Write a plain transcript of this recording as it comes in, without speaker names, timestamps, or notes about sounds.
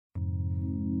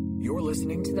You're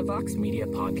listening to the Vox Media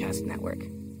Podcast Network.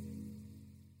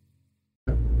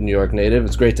 New York native,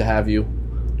 it's great to have you.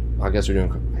 I guess we're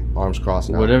doing arms crossed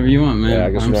now. Whatever you want, man. Yeah,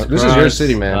 I guess this is your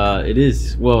city, man. It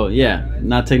is. Well, yeah,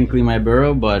 not technically my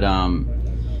borough, but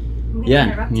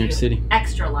yeah, New York City.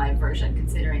 Extra live version,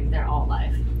 considering they're all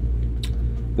live.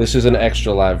 This is an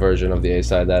extra live version of the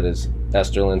A-side. That is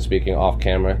Esterlin speaking off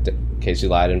camera. Casey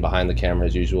Leiden behind the camera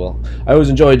as usual. I always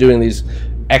enjoy doing these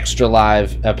extra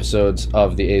live episodes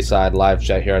of the A-side live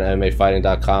chat here on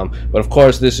MMAfighting.com. But of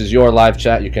course, this is your live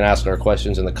chat. You can ask our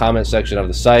questions in the comment section of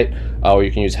the site, or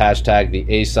you can use hashtag the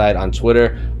A-side on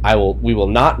Twitter. We will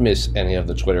not miss any of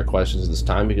the Twitter questions this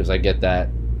time because I get that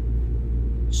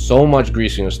so much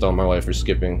greasiness thrown my way for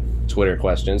skipping Twitter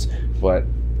questions. But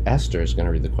Esther is going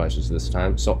to read the questions this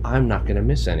time, so I'm not going to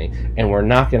miss any. And we're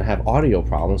not going to have audio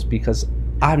problems because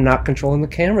I'm not controlling the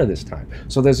camera this time.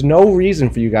 So there's no reason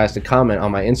for you guys to comment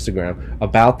on my Instagram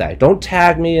about that. Don't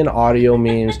tag me in audio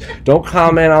memes. Don't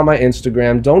comment on my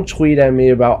Instagram. Don't tweet at me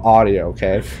about audio,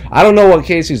 okay? I don't know what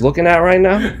Casey's looking at right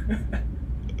now.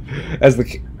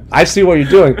 I see what you're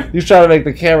doing. He's trying to make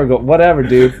the camera go, whatever,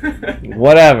 dude.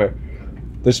 Whatever.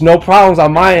 There's no problems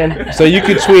on my end. So you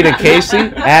can tweet at Casey,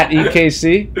 at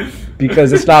EKC,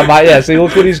 because it's not my... Yeah, see,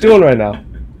 look what he's doing right now.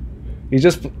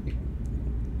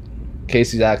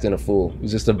 Casey's acting a fool.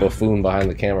 He's just a buffoon behind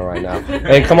the camera right now.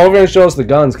 Hey, come over and show us the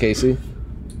guns, Casey.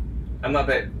 I'm not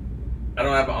that... I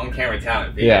don't have an on-camera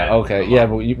talent. Yeah, okay. Yeah,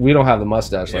 but we don't have the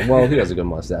mustache. Like, well, he has a good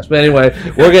mustache. But anyway,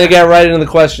 we're going to get right into the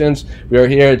questions. We are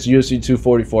here. It's UFC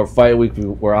 244 Fight Week.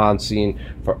 We're on scene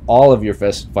for all of your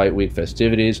Fight Week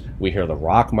festivities. We hear The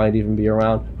Rock might even be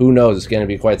around. Who knows? It's going to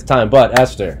be quite the time. But,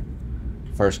 Esther,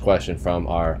 first question from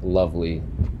our lovely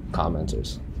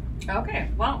commenters. Okay,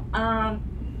 well,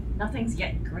 nothing's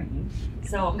yet green.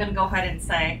 So I'm going to go ahead and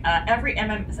say every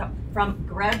MMA, from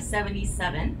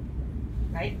Greb77,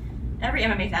 right? Every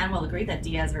MMA fan will agree that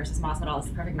Diaz versus Masvidal is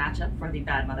the perfect matchup for the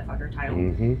bad motherfucker title.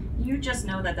 Mm-hmm. You just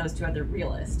know that those two are the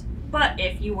realest. But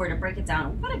if you were to break it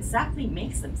down, what exactly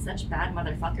makes them such bad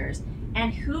motherfuckers?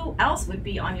 And who else would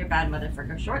be on your bad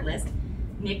motherfucker shortlist?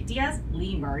 Nick Diaz?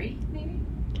 Lee Murray, maybe?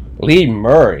 Lee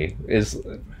Murray is...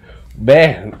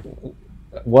 Man...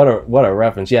 What a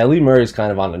reference. Yeah, Lee Murray's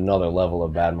kind of on another level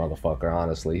of bad motherfucker,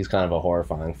 honestly. He's kind of a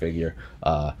horrifying figure.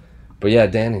 But yeah,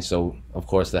 Danny, so of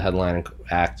course the headline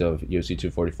act of UFC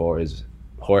 244 is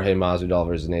Jorge Masvidal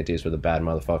versus Nate Diaz for the bad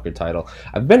motherfucker title.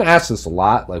 I've been asked this a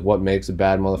lot, like what makes a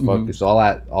bad motherfucker. Mm-hmm. So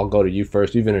I'll go to you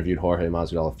first. You've interviewed Jorge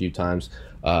Masvidal a few times.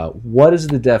 What is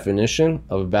the definition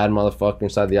of a bad motherfucker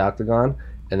inside the octagon?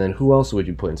 And then who else would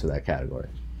you put into that category?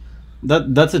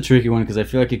 That's a tricky one because I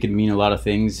feel like it could mean a lot of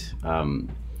things. I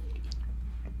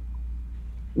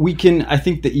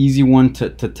think the easy one to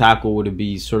tackle would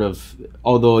be sort of,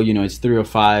 although, it's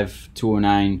 305,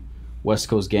 209, West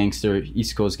Coast gangster,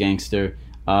 East Coast gangster.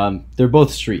 They're both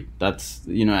street. That's,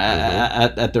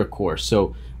 at their core.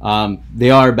 So they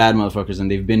are bad motherfuckers,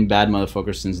 and they've been bad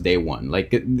motherfuckers since day one.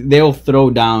 Like, they'll throw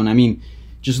down,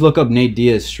 just look up Nate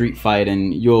Diaz street fight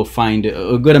and you'll find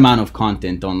a good amount of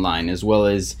content online, as well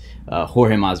as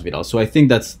Jorge Masvidal. So I think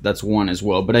that's one as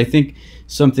well. But I think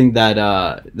something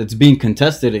that's being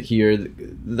contested here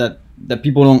that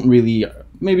people don't really,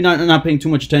 maybe not paying too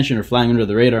much attention or flying under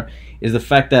the radar, is the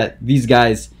fact that these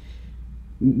guys,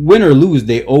 win or lose,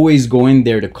 they always go in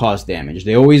there to cause damage.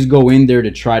 They always go in there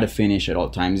to try to finish at all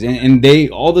times. And they,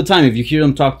 all the time, if you hear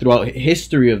them talk throughout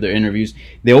history of their interviews,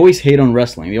 they always hate on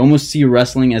wrestling. They almost see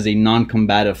wrestling as a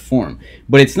non-combative form.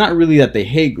 But it's not really that they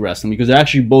hate wrestling, because they're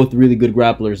actually both really good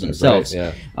grapplers themselves.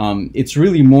 Right, yeah. It's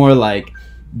really more like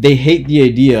they hate the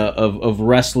idea of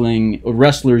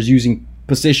wrestlers using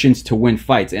positions to win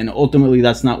fights. And ultimately,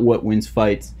 that's not what wins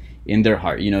fights in their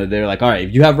heart. They're like, all right,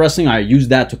 if you have wrestling, all right, use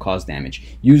that to cause damage.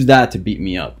 Use that to beat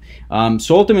me up.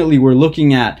 So ultimately, we're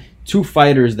looking at two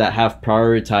fighters that have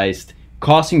prioritized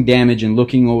causing damage and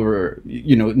looking over,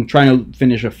 and trying to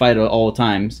finish a fight at all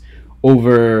times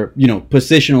over,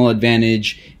 positional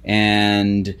advantage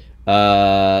and,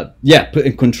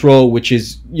 control, which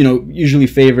is, usually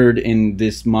favored in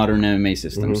this modern MMA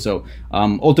system. Mm-hmm. So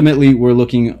ultimately, we're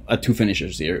looking at two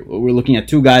finishers here. We're looking at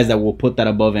two guys that will put that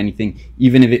above anything,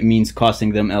 even if it means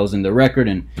costing them L's in the record.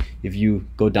 And if you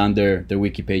go down their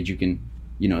wiki page, you can,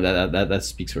 that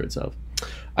speaks for itself.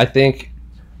 I think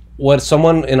what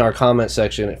someone in our comment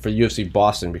section for UFC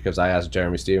Boston, because I asked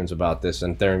Jeremy Stevens about this,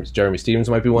 and Jeremy Stevens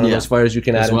might be one of those fighters you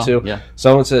can add him to. Yeah.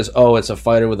 Someone says, it's a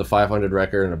fighter with a 500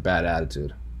 record and a bad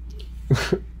attitude.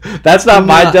 That's not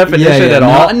my definition at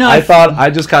all. No, I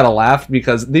just kind of laughed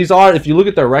because these are, if you look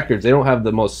at their records, they don't have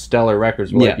the most stellar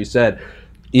records. But like you said,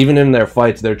 even in their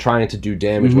fights, they're trying to do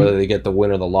damage, Mhm. whether they get the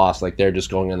win or the loss. Like, they're just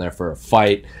going in there for a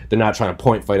fight. They're not trying to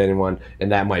point fight anyone,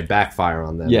 and that might backfire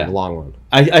on them in the long run.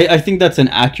 I think that's an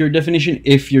accurate definition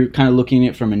if you're kind of looking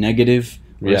at it from a negative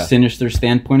or a sinister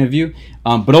standpoint of view.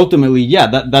 But ultimately,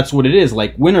 that's what it is.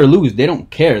 Like, win or lose, they don't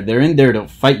care. They're in there to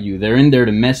fight you. They're in there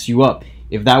to mess you up.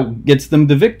 If that gets them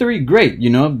the victory, great. You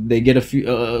know, they get a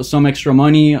few some extra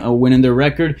money, a win in their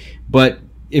record. But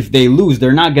if they lose,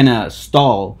 they're not gonna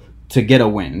stall to get a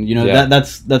win. You know,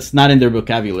 that's not in their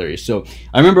vocabulary. So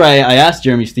I remember I asked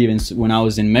Jeremy Stevens when I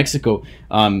was in Mexico,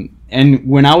 and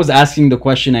when I was asking the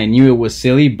question, I knew it was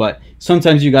silly, but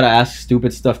sometimes you gotta ask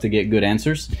stupid stuff to get good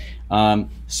answers.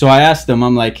 So I asked him,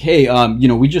 I'm like, hey, you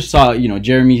know, we just saw, you know,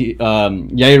 Jeremy,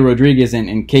 Yair Rodriguez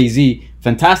and KZ,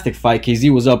 fantastic fight.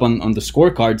 KZ was up on the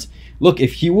scorecards. Look,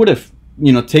 if he would have,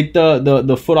 you know, take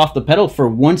the foot off the pedal for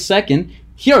 1 second,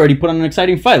 he already put on an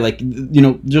exciting fight. Like, you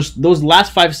know, just those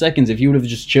last 5 seconds, if he would have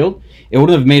just chilled, it would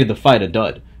have made the fight a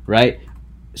dud, right?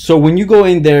 So when you go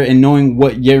in there and knowing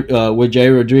what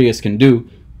Jair Rodriguez can do,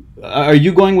 are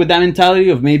you going with that mentality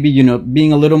of maybe, you know,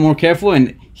 being a little more careful?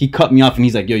 And he cut me off and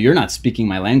he's like, yo, you're not speaking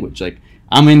my language. Like,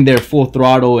 I'm in there full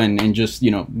throttle and just,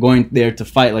 you know, going there to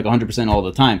fight like 100% all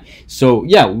the time. So,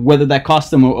 yeah, whether that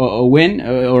cost them a win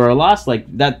or a loss, like,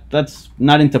 that's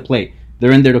not into play.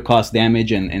 They're in there to cause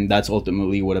damage, and that's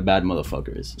ultimately what a bad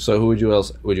motherfucker is. So who would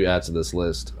you add to this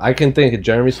list? I can think of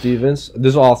Jeremy Stevens.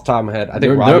 This is all off the top of my head. I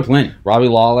think there are plenty. Robbie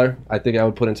Lawler, I think I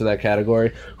would put into that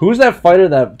category. Who's that fighter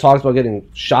that talks about getting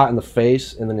shot in the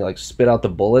face and then he like spit out the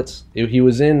bullets? He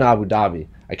was in Abu Dhabi.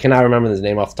 I cannot remember his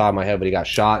name off the top of my head, but he got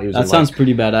shot. He was that sounds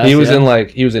pretty badass.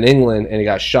 He was in England and he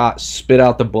got shot, spit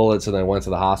out the bullets, and then went to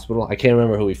the hospital. I can't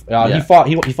remember who he fought.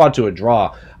 He fought to a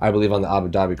draw, I believe, on the Abu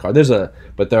Dhabi card.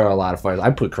 But there are a lot of fighters. I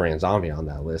put Korean Zombie on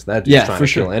that list. That dude's trying to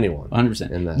kill anyone.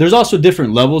 100%. There's also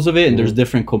different levels of it, and there's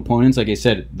different components. Like I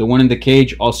said, the one in the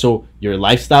cage, also your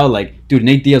lifestyle. Like, dude,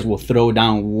 Nate Diaz will throw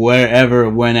down wherever,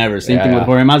 whenever. Same thing with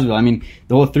Jorge Masvidal. I mean,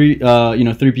 the whole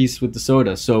three piece with the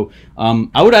soda. So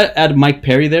I would add Mike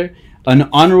Perry there. An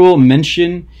honorable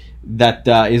mention that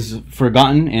is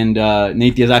forgotten, and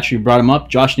Nate Diaz actually brought him up.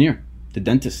 Josh Neer, the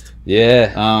dentist.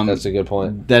 Yeah, that's a good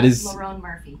point. That is Lerone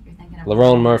Murphy. You're thinking of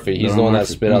Lerone Murphy. He's the one that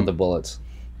spit out the bullets.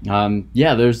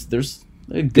 Yeah, there's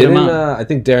a good amount. I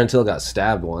think Darren Till got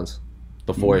stabbed once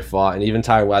before he fought, and even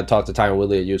I talked to Tyron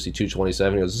Woodley at UFC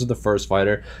 227. He goes, "This is the first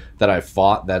fighter that I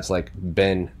fought that's like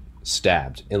been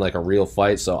stabbed in like a real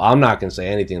fight." So I'm not gonna say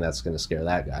anything that's gonna scare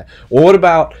that guy. Well, what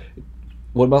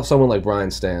about someone like Brian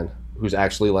Stan, who's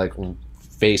actually like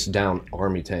faced down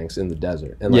army tanks in the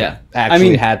desert and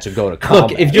actually had to go to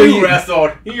combat? Look, if you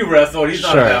wrestled. He's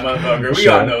not a bad motherfucker. We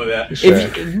all know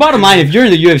that. Bottom line, if you're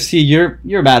in the UFC,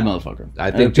 you're a bad motherfucker.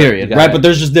 I think period. Right, but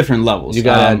there's just different levels. You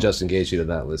gotta add Justin Gaethje to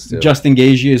that list too. Justin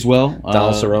Gaethje as well.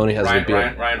 Donald Cerrone has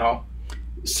Ryan Hall.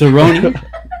 Cerrone.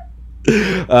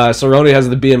 Cerrone has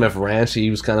the BMF Ranch.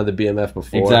 He was kind of the BMF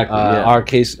before. Exactly.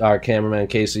 Our cameraman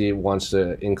Casey wants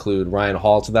to include Ryan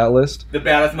Hall to that list. The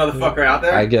baddest motherfucker out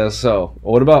there. I guess so.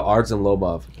 What about Artem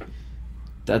Lobov?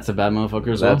 That's a bad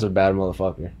motherfucker as well. That's a bad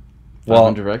motherfucker.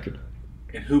 500 record.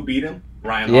 And who beat him?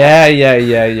 Ryan Hall.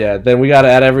 Yeah. Then we got to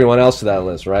add everyone else to that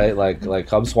list, right? Like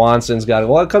Cub Swanson's got it.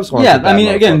 Well, Cub Swanson. Yeah, I mean,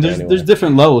 again, there's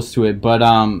different levels to it, but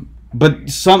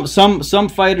some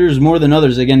fighters more than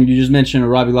others. Again, you just mentioned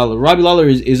Robbie Lawler. Robbie Lawler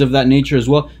is of that nature as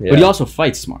well, but he also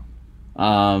fights smart.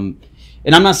 And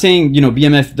I'm not saying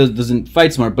BMF doesn't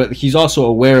fight smart, but he's also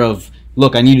aware of,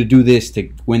 look, I need to do this to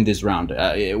win this round.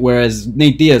 Whereas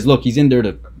Nate Diaz, look, he's in there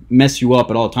to mess you up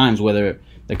at all times, whether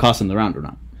they cost him the round or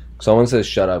not. Someone says,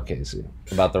 "Shut up, Casey,"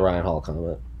 about the Ryan Hall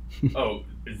comment. Oh,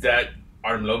 is that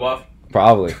Artem Lobov?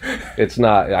 Probably. It's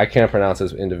not. I can't pronounce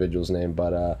this individual's name,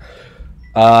 but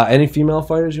any female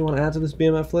fighters you want to add to this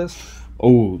BMF list?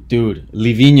 Oh, dude,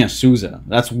 Livinha Souza.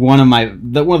 That's one of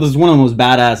the most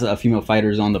badass female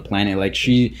fighters on the planet. Like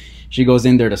she goes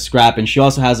in there to scrap, and she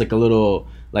also has like a little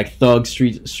like thug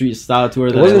street style to her.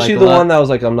 Wasn't she the one that was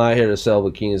like, "I'm not here to sell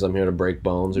bikinis, I'm here to break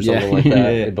bones" or something like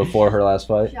that before her last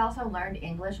fight? She also learned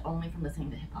English only from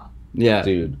listening to hip hop. Yeah,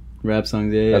 dude, rap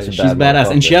songs. Yeah, she's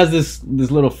badass, and she has this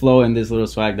little flow and this little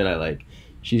swag that I like.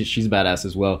 She's badass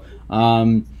as well.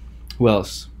 Who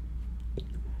else?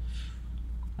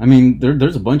 I mean,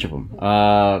 there's a bunch of them.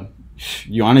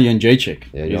 Joanna Jędrzejczyk.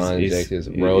 Yeah, Joanna Jędrzejczyk is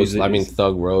Rose.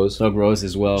 Thug Rose. Thug Rose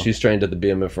as well. She's trained at the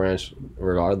BMF Ranch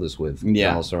regardless with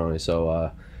Donald Cerrone.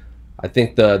 So I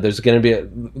think there's going to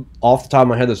be, off the top of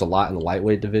my head, there's a lot in the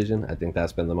lightweight division. I think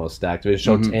that's been the most stacked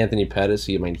division. Mm-hmm. Anthony Pettis,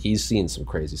 he's seen some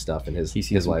crazy stuff in his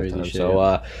lifetime.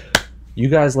 So you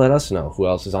guys let us know who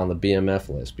else is on the BMF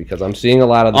list, because I'm seeing a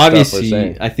lot of the stuff we're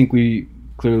saying. I think we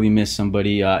clearly missed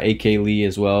somebody. AK Lee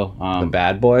as well. The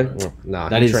bad boy? Nah,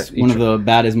 that is one of the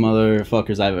baddest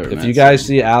motherfuckers I've ever met. If you guys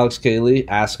see Alex K. Lee,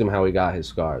 ask him how he got his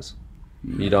scars.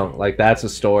 You don't like that's a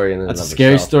story in and that's of a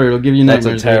scary itself. story. It'll give you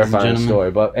nightmares. That's a terrifying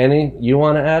story. But any you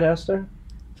want to add, Esther,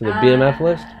 to the BMF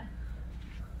list?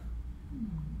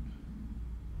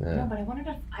 No, but I wanted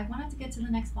to get to the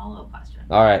next follow-up question.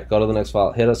 All right, go to the next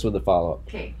follow. Hit us with the follow-up.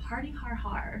 Okay, Hardy Har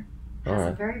Har has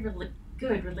a very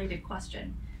good related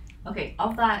question. Okay,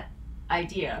 of that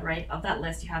idea, right, of that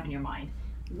list you have in your mind,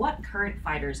 what current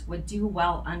fighters would do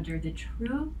well under the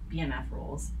true BMF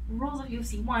rules? The rules of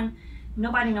UFC 1,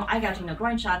 nobody, no eye gouging, no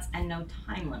groin shots, and no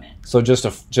time limit. So just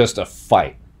a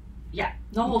fight. Yeah,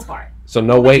 no holds barred. So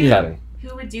no weight cutting.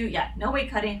 Who would do, no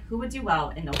weight cutting, who would do well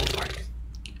in no holds barred?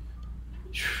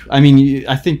 I mean,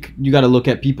 I think you got to look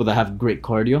at people that have great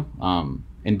cardio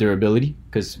and durability,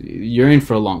 because you're in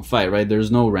for a long fight, right? There's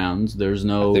no rounds. There's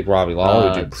no. I think Robbie Lawler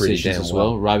would do pretty damn as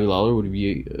well. Robbie Lawler would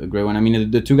be a great one. I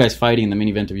mean, the two guys fighting in the main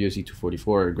event of UFC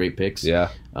 244 are great picks. Yeah.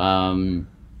 Does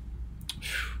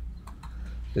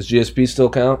GSP still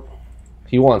count?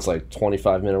 He wants like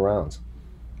 25-minute rounds.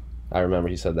 I remember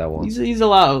he said that once. He's a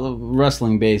lot of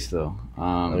wrestling based though.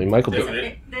 I mean, Michael.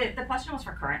 The question was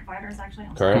for current fighters, actually.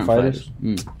 Current fighters.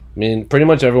 I mean, pretty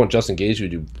much everyone. Justin Gaethje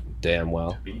would do damn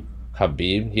well.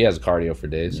 Habib, he has cardio for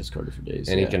days. He has cardio for days,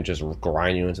 and he can just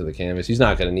grind you into the canvas. He's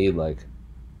not gonna need like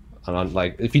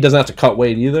if he doesn't have to cut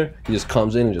weight either. He just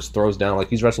comes in and just throws down like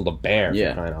he's wrestled a bear.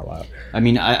 For crying out loud. I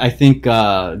mean, I think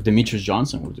Demetrius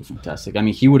Johnson would do fantastic. I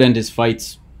mean, he would end his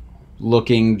fights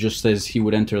looking just as he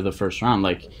would enter the first round.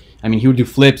 Like, I mean, he would do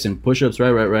flips and push-ups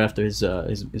right after his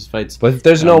fights. But if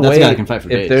there's no weight,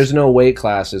 if there's no weight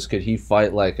classes, could he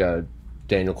fight like a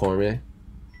Daniel Cormier?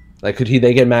 Like,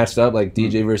 they get matched up like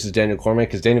DJ versus Daniel Cormier?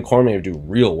 Because Daniel Cormier would do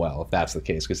real well if that's the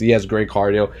case. Because he has great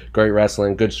cardio, great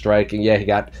wrestling, good striking. Yeah, he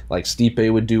got like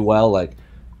Stipe would do well. Like,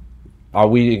 are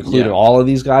we including all of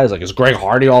these guys? Like, is Greg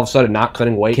Hardy all of a sudden not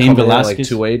cutting weight? Cain coming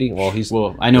Velasquez, in like 280. Well, he's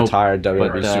I know retired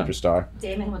WWE superstar.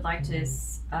 Damon would like to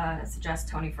suggest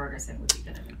Tony Ferguson would be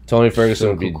good at it. Tony Ferguson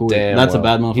would be damn. That's a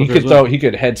bad motherfucker. He could throw. He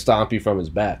could head stomp you from his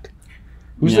back.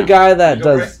 Who's the guy that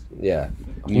Nico does? Price? Yeah,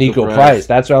 Nico Price.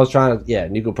 That's what I was trying to. Yeah,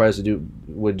 Nico Price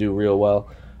would do real well.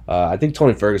 I think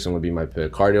Tony Ferguson would be my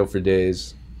pick. Cardio for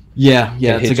days. Yeah,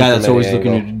 it's a guy that's always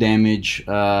looking to do damage.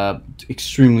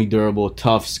 Extremely durable,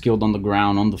 tough, skilled on the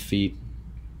ground, on the feet.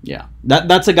 Yeah,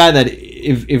 that's a guy that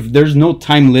if there's no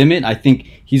time limit, I think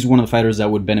he's one of the fighters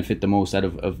that would benefit the most out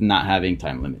of not having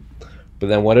time limit. But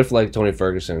then what if like Tony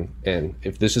Ferguson, and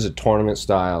if this is a tournament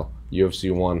style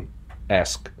UFC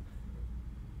 1-esque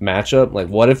matchup, like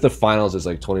what if the finals is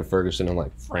like Tony Ferguson and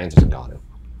like Francis Ngannou?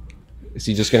 Is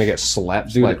he just gonna get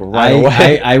slept like right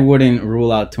away? I wouldn't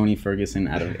rule out Tony Ferguson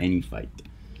out of any fight.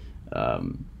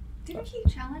 Didn't he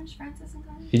challenge Francis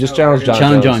Ngannou? He just challenged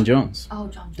John Jones. Oh,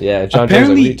 John Jones. Yeah, John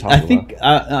Apparently, Jones. Like, I think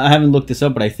I haven't looked this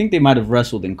up, but I think they might have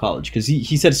wrestled in college because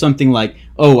he said something like,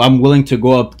 "Oh, I'm willing to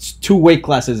go up 2 weight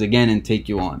classes again and take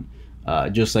you on,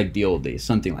 just like the old days,"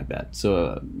 something like that.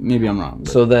 So maybe I'm wrong.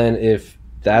 So then, if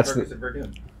that's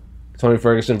Tony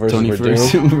Ferguson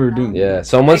versus Verdun. Yeah,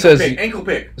 someone says ankle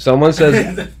pick. Someone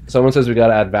says we got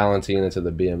to add Valentina to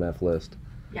the BMF list.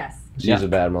 Yes. She's a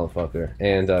bad motherfucker.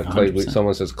 And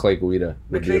someone says Clay Guida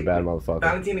would be a bad motherfucker.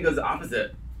 Valentina goes the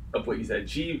opposite of what you said.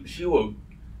 She will.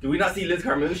 Do we not see Liz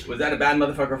Carmouche? Was that a bad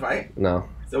motherfucker fight? No.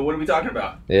 So what are we talking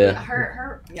about? Yeah.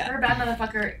 Her bad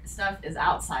motherfucker stuff is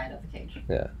outside of the cage.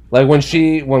 Yeah. Like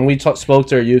when we spoke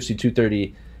to her at UFC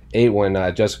 238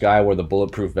 when Jessica Eye wore the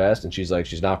bulletproof vest and she's like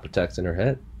she's not protecting her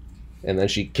head. And then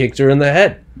she kicked her in the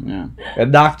head. Yeah.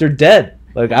 And knocked her dead.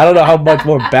 Like I don't know how much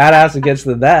more badass it gets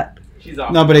than that. She's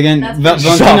awful. No, but again,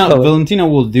 Valentina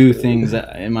will do things,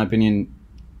 in my opinion,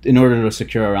 in order to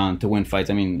secure a round, to win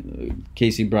fights. I mean,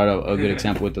 Casey brought up a good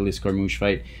example with the Liz Carmouche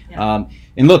fight. Yeah.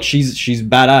 And look, she's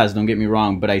badass, don't get me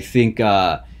wrong, but I think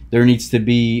there needs to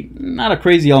be, not a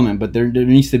crazy element, but there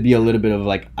needs to be a little bit of,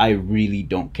 like, I really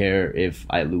don't care if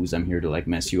I lose. I'm here to, like,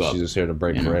 mess you up. She's just here to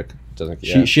break Rick.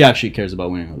 She actually cares about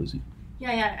winning or losing.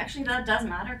 Yeah. Actually, that does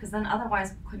matter, because then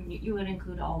otherwise you would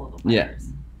include all of the players.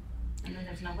 Yeah. And then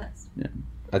there's no list. Yeah.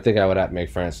 I think I would have to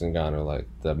make Francis Ngannou like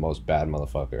the most bad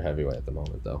motherfucker heavyweight at the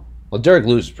moment, though. Well, Derek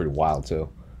Lewis is pretty wild, too.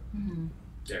 Mm-hmm.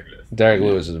 Derek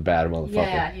Lewis is a bad motherfucker.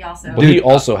 Yeah, he also... But he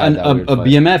also had that weird a fight.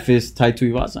 BMF is tied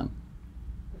to Iwasan.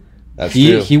 That's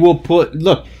true. He will put...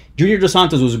 Look, Junior Dos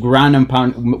Santos was ground and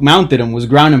pound... Mounted him, was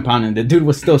ground and pounding. The dude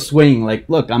was still swinging. Like,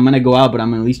 look, I'm going to go out, but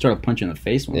I'm going to at least try to punch you in the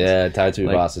face once. Yeah, Tai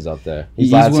Tuivasa is up there.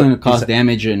 He's willing to cause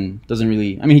damage and doesn't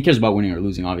really... I mean, he cares about winning or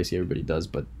losing. Obviously, everybody does,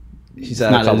 but... He's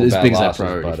had a couple bad losses,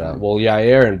 but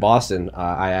Yair in Boston,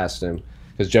 I asked him,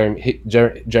 because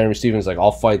Jeremy Stevens like,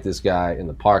 I'll fight this guy in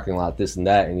the parking lot, this and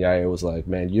that, and Yair was like,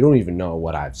 man, you don't even know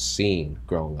what I've seen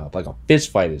growing up. Like a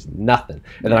fist fight is nothing.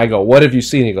 And then I go, what have you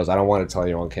seen? He goes, I don't want to tell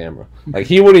you on camera. Like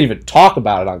he wouldn't even talk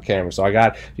about it on camera. So you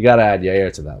got to add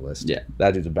Yair to that list. Yeah,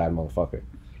 that dude's a bad motherfucker.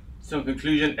 So in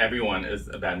conclusion, everyone is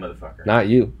a bad motherfucker. Not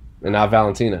you, and not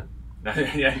Valentina.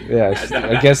 Yeah,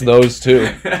 I guess those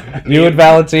two. You and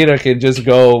Valentina can just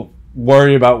go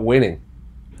worry about winning.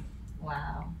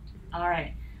 Wow. All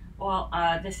right. Well,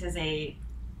 this is a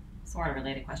sort of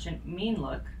related question. Mean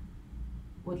Look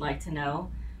would like to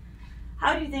know,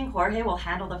 how do you think Jorge will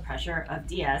handle the pressure of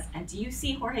Diaz? And do you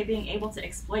see Jorge being able to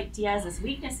exploit Diaz's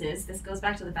weaknesses? This goes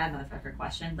back to the bad motherfucker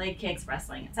question, leg kicks,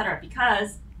 wrestling, etc.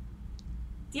 Because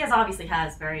Diaz obviously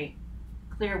has very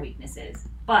clear weaknesses,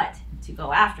 but to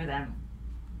go after them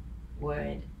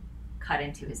would cut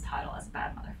into his title as a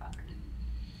bad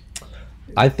motherfucker.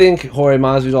 I think Jorge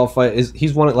Masvidal fight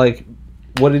he's one of like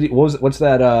what's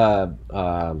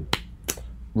that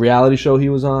reality show he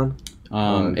was on?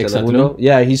 Telemundo?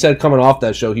 Yeah, he said coming off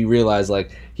that show he realized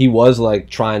like he was like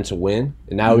trying to win,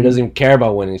 and now he doesn't even care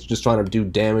about winning. He's just trying to do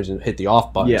damage and hit the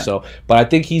off button. Yeah. So, but I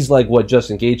think he's like what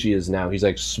Justin Gaethje is now. He's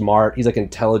like smart. He's like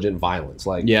intelligent violence.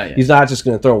 Like he's not just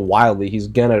going to throw wildly. He's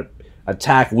going to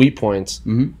attack weak points,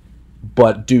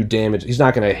 but do damage. He's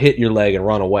not going to hit your leg and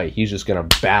run away. He's just going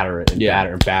to batter it and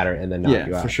batter it and then knock you out.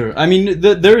 Yeah, for sure. I mean,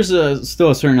 there's still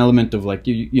a certain element of like,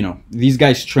 you know, these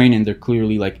guys train and they're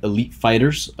clearly like elite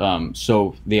fighters.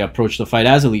 So they approach the fight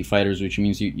as elite fighters, which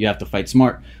means you have to fight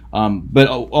smart. But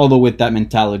although with that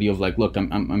mentality of like, look,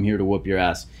 I'm here to whoop your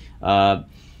ass.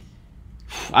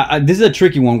 This is a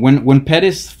tricky one. When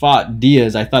Pettis fought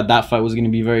Diaz, I thought that fight was going to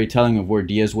be very telling of where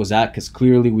Diaz was at, because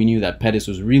clearly we knew that Pettis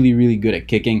was really, really good at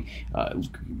kicking.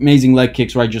 Amazing leg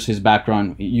kicks, right? Just his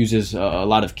background. He uses a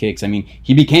lot of kicks. I mean,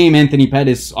 he became Anthony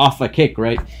Pettis off a kick,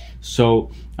 right?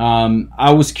 So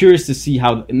I was curious to see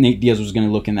how Nate Diaz was going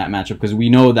to look in that matchup, because we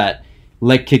know that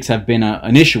leg kicks have been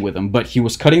an issue with him. But he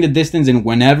was cutting the distance, and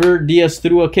whenever Diaz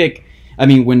threw a kick,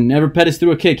 whenever Pettis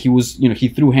threw a kick, he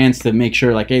threw hands to make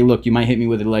sure, like, hey, look, you might hit me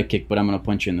with a leg kick, but I'm going to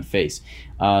punch you in the face.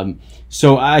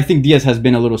 So I think Diaz has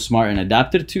been a little smart and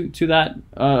adapted to that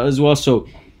as well. So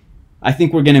I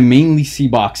think we're going to mainly see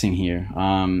boxing here.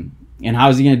 And how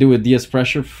is he going to do with Diaz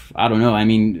pressure? I don't know. I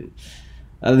mean,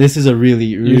 this is a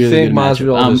really, really good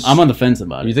matchup. I'm on the fence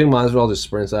about it. You think Masvidal just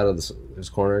sprints out of his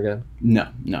corner again? No.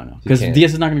 Because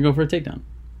Diaz is not going to go for a takedown.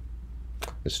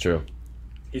 It's true.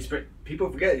 People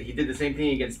forget he did the same thing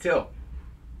against Till.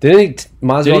 Didn't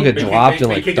Masvidal get dropped in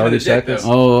like 30 seconds?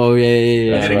 Oh,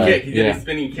 yeah. He did a kick. He did a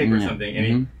spinning kick or something.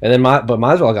 And but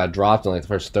Masvidal got dropped in like the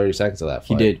first 30 seconds of that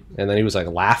fight. He did. And then he was like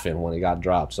laughing when he got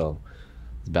dropped. So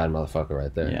it's a bad motherfucker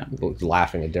right there. Yeah.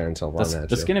 Laughing at Darren Till. That's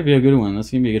going to be a good one.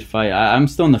 That's going to be a good fight. I'm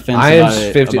still on the fence I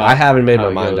am 50. I haven't made my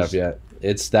mind goes. up yet.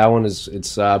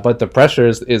 But the pressure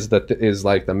is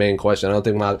like the main question. I don't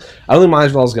think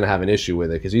Masvidal is going to have an issue with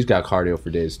it, because he's got cardio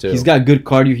for days too. He's got good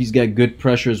cardio. He's got good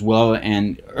pressure as well.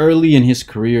 And early in his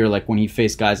career, like when he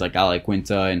faced guys like Ali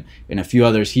Quinta and a few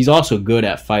others, he's also good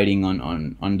at fighting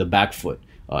on the back foot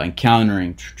and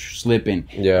countering, slipping.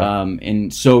 Yeah.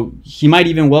 And so he might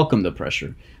even welcome the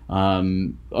pressure.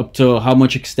 Up to how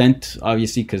much extent,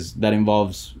 obviously, because that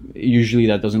involves, usually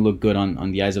that doesn't look good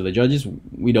on the eyes of the judges.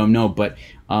 We don't know, but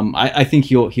I think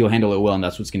he'll handle it well, and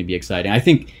that's what's going to be exciting. I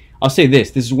think I'll say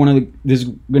this is going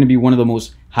to be one of the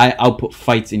most high output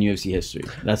fights in UFC history.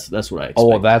 That's what I expect. Oh,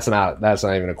 well, that's not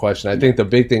even a question. I think the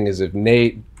big thing is if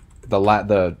Nate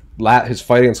his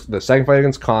fight against the second fight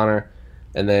against Conor,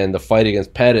 and then the fight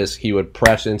against Pettis, he would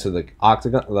press into the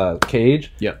octagon, the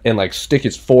cage, and like stick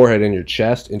his forehead in your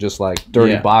chest and just like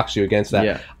dirty box you against that.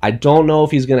 Yeah. I don't know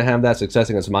if he's going to have that success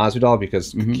against Masvidal,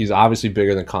 because he's obviously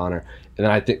bigger than Conor, and then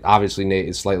I think obviously Nate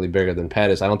is slightly bigger than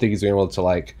Pettis. I don't think he's going to be able to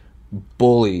like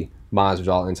bully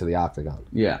Masvidal into the octagon.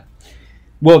 Yeah.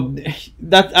 Well,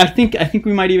 that I think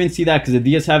we might even see that, because the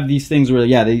Diaz have these things where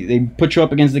they put you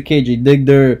up against the cage, they dig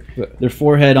their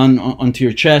forehead onto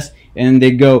your chest, and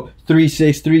they go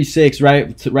 3-6,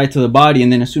 3-6 right to the body,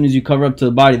 and then as soon as you cover up to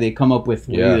the body, they come up with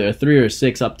either a 3 or a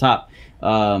 6 up top.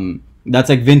 That's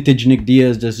like vintage Nick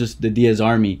Diaz. That's just the Diaz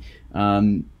army,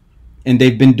 and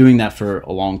they've been doing that for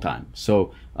a long time.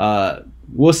 So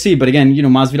we'll see. But again,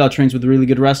 Masvidal trains with really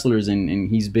good wrestlers, and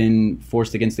he's been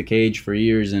forced against the cage for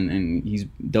years, and he's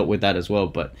dealt with that as well.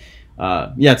 But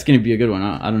it's going to be a good one.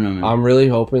 I don't know, man. I'm really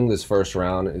hoping this first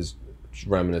round is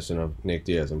reminiscent of Nick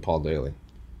Diaz and Paul Daly.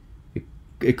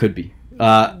 It could be.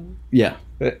 Yeah.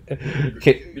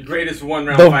 The greatest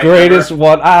one-round fight greatest ever.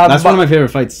 one. That's one of my favorite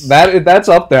fights. That's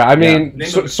up there. I mean,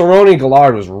 Cerrone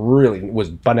Gallard was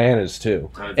bananas too.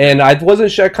 And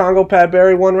wasn't Shaq Congo Pat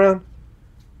Barry one round?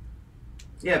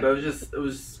 Yeah, but it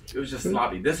was just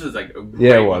sloppy. This was like a Yeah,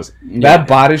 great it was. one. That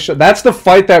body shot. That's the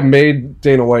fight that made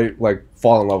Dana White like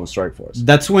fall in love with Strikeforce.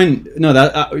 That's when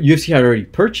UFC had already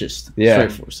purchased Yeah,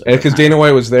 Strikeforce. because Dana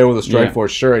White was there with a Yeah. Strikeforce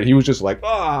shirt. And he was just like,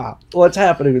 what's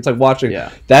happening? It's like watching.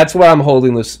 Yeah. That's what I'm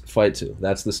holding this fight to.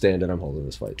 That's the standard I'm holding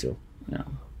this fight to. Yeah.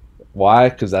 Why?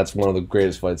 Because that's one of the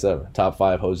greatest fights ever. Top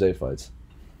 5 Jose fights.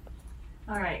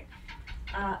 All right.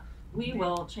 We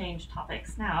will change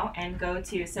topics now and go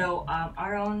to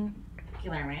our own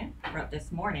Guillermo wrote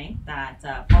this morning that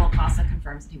Paulo Costa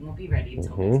confirms that he won't be ready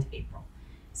until next April.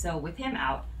 So with him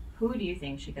out, who do you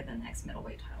think should get the next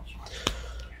middleweight title shot?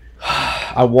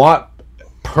 I want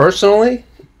personally,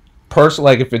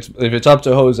 like if it's up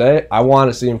to Jose, I want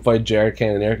to see him fight Jared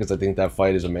Cannonier because I think that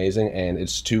fight is amazing, and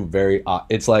it's two very.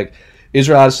 It's like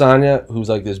Israel Adesanya, who's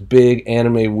like this big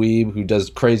anime weeb who does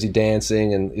crazy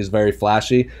dancing and is very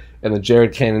flashy, and then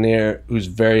Jared Cannonier, who's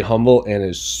very humble and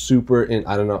is super in.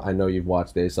 I don't know. I know you've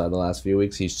watched A-Side the last few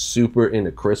weeks. He's super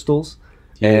into crystals,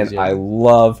 and I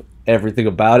love everything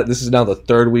about it. This is now the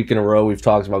 3rd week in a row we've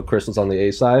talked about crystals on the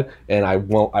A-Side, and I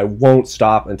won't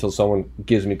stop until someone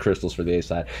gives me crystals for the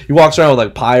A-Side. He walks around with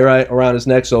like pyrite around his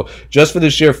neck, so just for the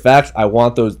sheer fact, I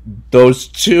want those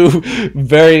two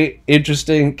very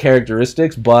interesting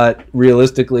characteristics, but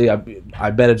realistically,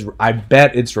 I bet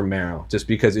it's Romero, just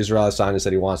because Israel Adesanya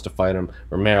said he wants to fight him.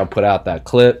 Romero put out that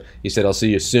clip. He said, "I'll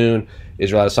see you soon."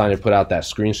 Israel Adesanya put out that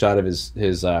screenshot of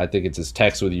his I think it's his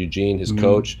text with Eugene, his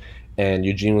coach. And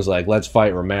Eugene was like, "Let's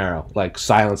fight Romero." Like,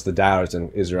 silence the doubters. And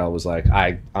Israel was like,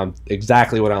 I'm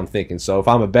exactly what I'm thinking. So if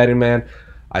I'm a betting man,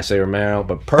 I say Romero.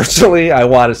 But personally, I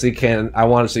want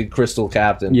to see Crystal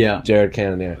Captain Jared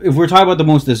Cannonier. If we're talking about the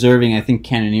most deserving, I think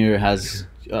Cannonier has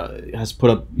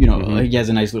put up, he has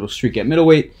a nice little streak at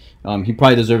middleweight. He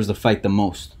probably deserves the fight the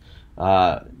most.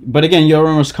 But again, Yoel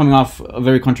Romero's coming off a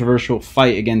very controversial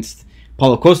fight against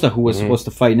Paulo Costa, who was supposed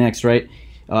to fight next, right?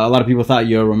 A lot of people thought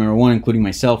Yoel Romero won, including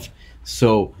myself.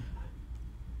 So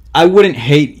I wouldn't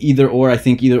hate either or. I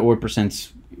think either or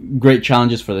presents great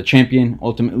challenges for the champion.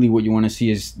 Ultimately, what you want to see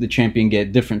is the champion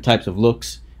get different types of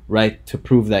looks, right, to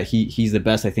prove that he's the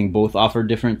best. I think both offer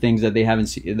different things that they haven't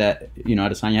seen, that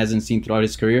Adesanya hasn't seen throughout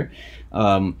his career.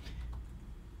 From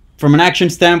an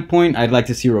action standpoint, I'd like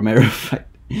to see Romero fight.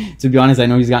 To be honest, I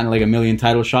know he's gotten like a million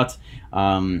title shots,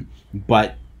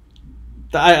 but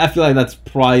I feel like that's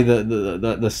probably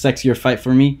the sexier fight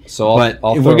for me. So if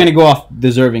we're gonna go off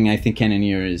deserving, I think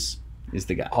Cannonier is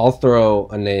the guy. I'll throw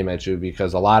a name at you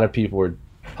because a lot of people were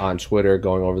on Twitter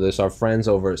going over this. Our friends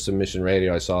over at Submission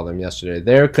Radio, I saw them yesterday.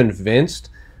 They're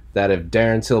convinced that if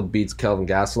Darren Till beats Kelvin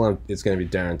Gastelum, it's going to be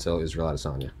Darren Till, Israel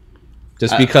Adesanya.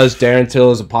 Just because Darren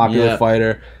Till is a popular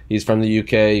fighter. He's from the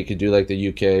UK. You could do like the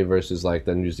UK versus like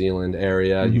the New Zealand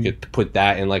area. You could put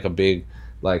that in like a big...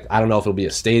 Like, I don't know if it'll be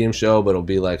a stadium show, but it'll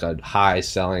be like a high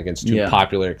selling against two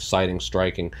popular, exciting,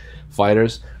 striking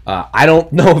fighters. I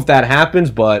don't know if that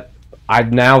happens, but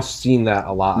I've now seen that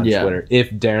a lot on Twitter. If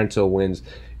Darren Till wins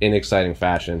in exciting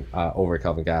fashion over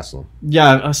Kelvin Gastelum.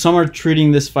 Yeah, some are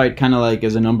treating this fight kind of like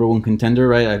as a number one contender,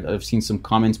 right? I've seen some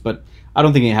comments, but I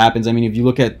don't think it happens. I mean, if you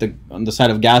look at on the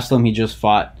side of Gastelum, he just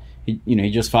fought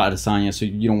Adesanya, so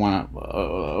you don't want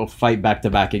to fight back to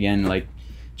back again, like.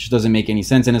 Just doesn't make any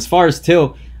sense. And as far as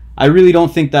Till, I really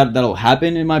don't think that'll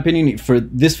happen, in my opinion. For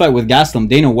this fight with Gastelum,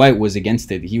 Dana White was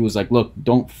against it. He was like, look,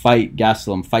 don't fight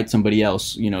Gastelum, fight somebody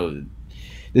else.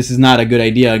 This is not a good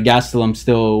idea. Gastelum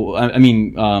still,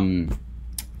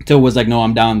 Till was like, no,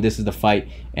 I'm down, this is the fight.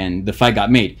 And the fight got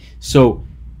made. So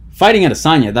fighting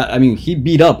Adesanya, he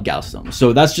beat up Gastelum.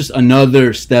 So that's just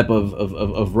another step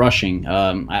of rushing.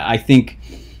 I think...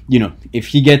 if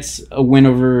he gets a win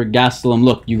over Gastelum,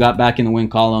 look, you got back in the win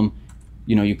column.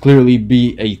 You clearly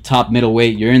beat a top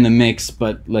middleweight. You're in the mix,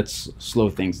 but let's slow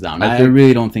things down. I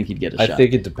really don't think he'd get a shot. I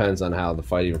think it depends on how the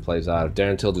fight even plays out. If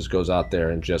Darren Till just goes out there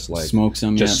and just like smokes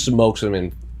him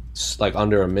in like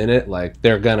under a minute, like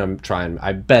they're gonna try and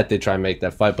I bet they try and make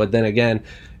that fight. But then again,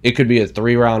 it could be a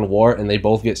 3-round war and they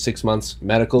both get 6 months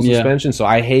medical suspension. So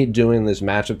I hate doing this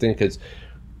matchup thing because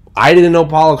I didn't know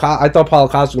I thought Paulo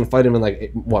Costa was going to fight him in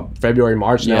like February,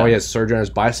 March. Now he has surgery on his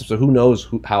biceps, so who knows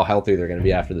how healthy they're going to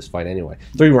be after this fight anyway.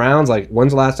 3 rounds, like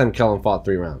when's the last time Kelvin fought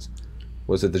 3 rounds?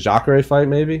 Was it the Jacare fight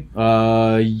maybe?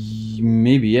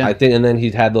 Maybe, yeah. I think, and then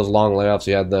he'd had those long layoffs.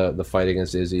 He had the fight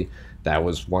against Izzy. That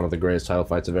was one of the greatest title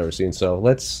fights I've ever seen. So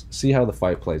let's see how the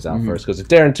fight plays out first. Because if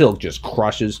Darren Till just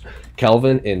crushes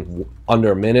Kelvin in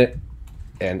under a minute,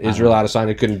 and Israel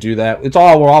Adesanya couldn't do that.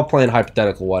 We're all playing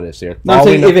hypothetical what ifs here. No, I'm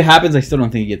saying if it happens, I still don't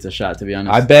think he gets a shot, to be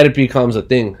honest. I bet it becomes a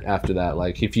thing after that.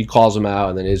 Like, if he calls him out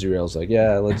and then Israel's like,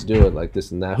 yeah, let's do it, like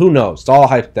this and that. Who knows? It's all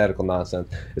hypothetical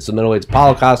nonsense. It's the middleweights.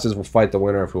 Paulo Costas will fight the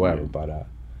winner of whoever. But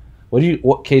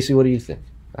Casey, what do you think?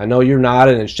 I know you're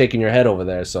nodding and shaking your head over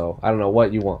there, so I don't know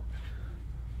what you want.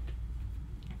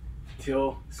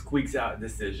 Till squeaks out a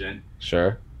decision.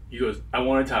 Sure. He goes, I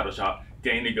want a title shot.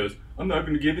 Dana goes, I'm not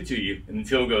going to give it to you. And then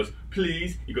Till goes,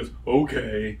 please. He goes,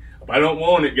 okay. I don't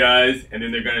want it, guys. And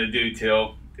then they're going to do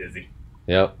Till Izzy.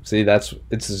 Yep. See,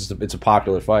 it's a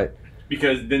popular fight.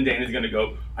 Because then Dana's going to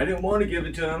go, I didn't want to give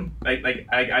it to him. I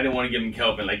didn't want to give him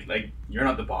Kelvin. Like you're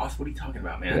not the boss. What are you talking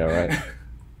about, man? Yeah, right.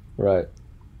 Right.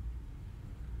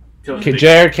 Jared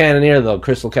Jared Cannonier, though,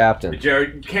 Crystal Captain.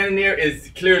 Jared Cannonier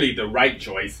is clearly the right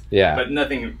choice. Yeah. But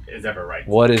nothing is ever right.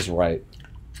 What is right?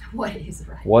 What is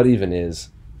right? What even is?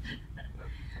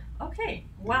 Okay,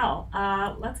 well,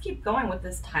 let's keep going with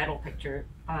this title picture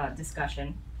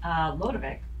discussion.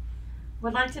 Lodovic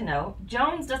would like to know,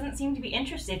 Jones doesn't seem to be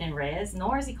interested in Reyes,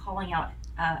 nor is he calling out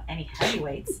any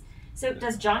heavyweights. So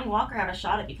does Johnny Walker have a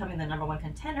shot at becoming the #1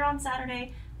 contender on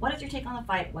Saturday? What is your take on the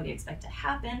fight? What do you expect to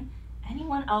happen?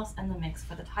 Anyone else in the mix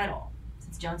for the title?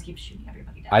 Since Jones keeps shooting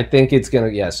everybody down. I think it's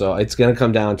going to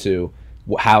come down to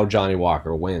how Johnny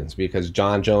Walker wins, because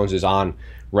John Jones is on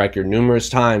record numerous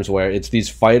times where it's these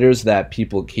fighters that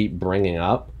people keep bringing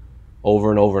up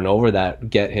over and over and over that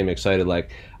get him excited.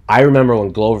 Like, I remember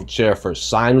when Glover Teixeira first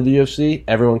signed with the UFC,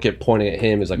 everyone kept pointing at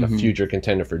him as like a future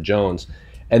contender for Jones.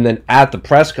 And then at the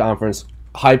press conference,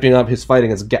 hyping up his fight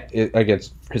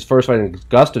against his first fight against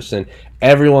Gustafsson,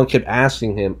 everyone kept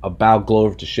asking him about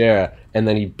Glover Teixeira, and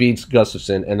then he beats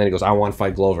Gustafsson, and then he goes, I want to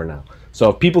fight Glover now. So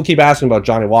if people keep asking about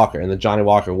Johnny Walker, and then Johnny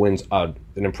Walker wins an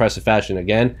impressive fashion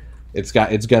again, it's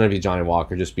going to be Johnny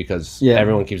Walker just because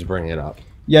everyone keeps bringing it up.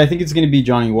 Yeah, I think it's going to be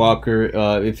Johnny Walker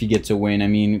if he gets a win. I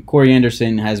mean, Corey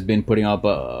Anderson has been putting up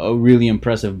a really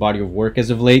impressive body of work as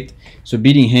of late, so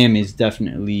beating him is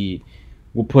definitely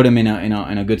will put him in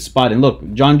a good spot. And look,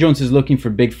 John Jones is looking for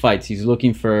big fights. He's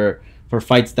looking for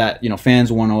fights that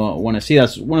fans want to see.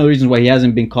 That's one of the reasons why he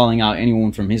hasn't been calling out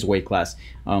anyone from his weight class.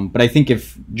 But I think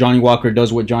if Johnny Walker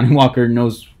does what Johnny Walker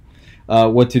knows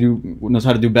what to do, knows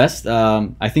how to do best,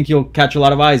 I think he'll catch a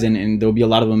lot of eyes and there'll be a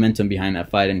lot of momentum behind that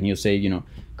fight, and he'll say,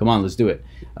 come on, let's do it.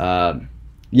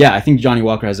 I think Johnny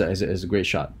Walker has a great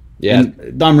shot. Yeah.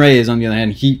 And Dom Reyes, on the other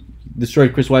hand, he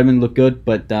destroyed Chris Weidman, looked good,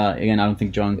 but again, I don't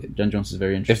think John Jones is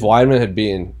very interested. If Weidman had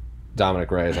beaten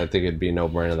Dominic Reyes, I think it'd be a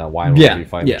no-brainer that Weidman would be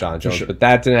fighting John Jones. Sure. But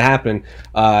that didn't happen.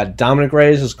 Dominic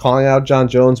Reyes is calling out John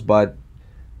Jones, but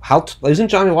isn't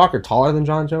Johnny Walker taller than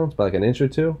John Jones by like an inch or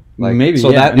two? Like, maybe.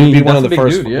 So that would be one of the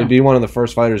first. Dude, yeah. It'd be one of the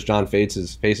first fighters John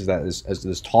faces that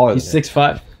is taller. He's than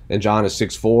 6'5", and John is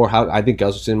 6'4". I think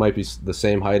Gustafsson might be the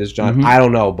same height as John. Mm-hmm. I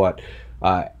don't know, but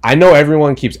I know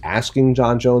everyone keeps asking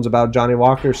John Jones about Johnny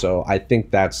Walker, so I think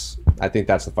that's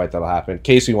the fight that'll happen.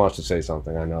 Casey wants to say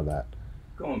something. I know that.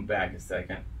 Going back a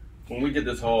second, when we did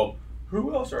this whole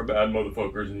who else are bad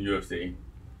motherfuckers in the UFC,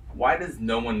 why does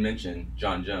no one mention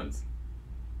John Jones?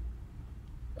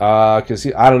 Because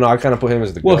I don't know. I kind of put him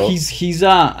as the well, GOAT.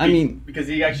 Because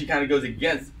he actually kind of goes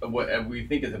against what we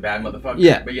think is a bad motherfucker.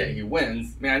 Yeah. But yet he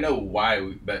wins. I mean, I know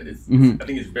why, but I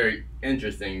think it's very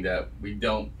interesting that we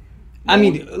don't.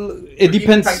 It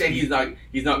depends. The fact that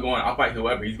he's not going, I'll fight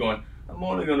whoever. He's going, I'm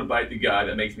only going to fight the guy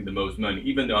that makes me the most money,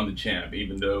 even though I'm the champ,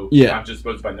 even though I'm just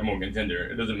supposed to fight the #1 contender.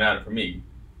 It doesn't matter for me.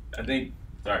 I think.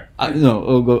 Sorry.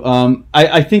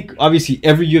 I think obviously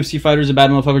every UFC fighter is a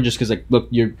bad motherfucker just because, look,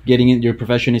 you're getting in. Your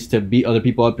profession is to beat other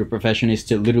people up. Your profession is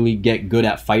to literally get good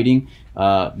at fighting.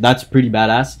 That's pretty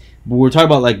badass. But we're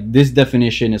talking about this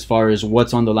definition as far as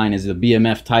what's on the line is the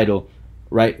BMF title,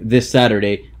 right? This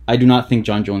Saturday. I do not think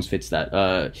John Jones fits that.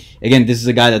 Again, this is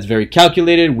a guy that's very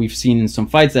calculated. We've seen some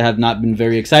fights that have not been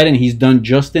very exciting. He's done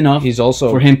just enough.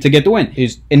 For him to get the win.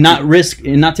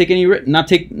 Not take any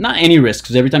risks,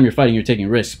 because every time you're fighting, you're taking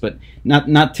risks, but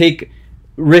not take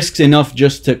risks enough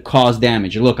just to cause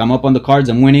damage. Look, I'm up on the cards.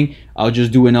 I'm winning. I'll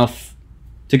just do enough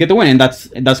to get the win, and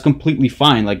that's completely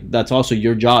fine. That's also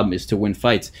your job, is to win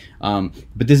fights. But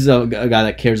this is a guy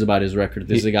that cares about his record.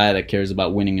 This is a guy that cares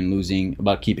about winning and losing,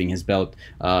 about keeping his belt.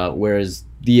 Whereas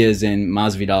Diaz and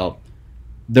Masvidal,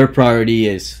 their priority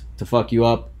is to fuck you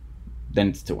up, then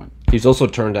it's to win. He's also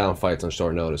turned down fights on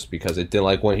short notice because it did,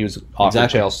 when he was offering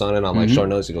Chael Sonnen on short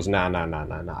notice, he goes, nah.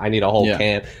 I need a whole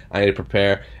camp. I need to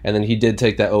prepare. And then he did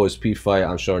take that OSP fight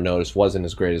on short notice. Wasn't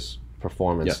his greatest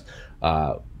performance.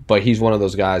 Yeah. But he's one of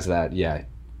those guys that,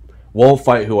 won't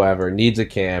fight whoever, needs a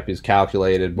camp, he's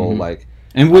calculated,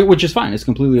 And which is fine. It's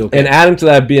completely okay. And adding to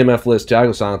that BMF list,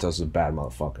 Thiago Santos is a bad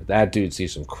motherfucker. That dude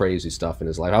sees some crazy stuff in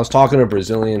his life. I was talking to a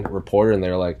Brazilian reporter, and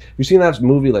they're like, "You seen that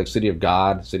movie, like City of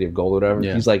God, City of Gold, or whatever?"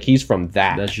 Yeah. He's like, he's from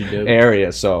that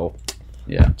area. So,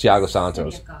 yeah, Thiago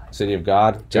Santos, City of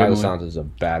God. Thiago Santos is a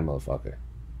bad motherfucker.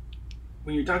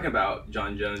 When you're talking about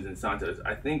John Jones and Santos,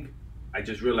 I think I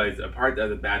just realized a part of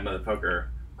the bad motherfucker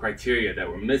criteria that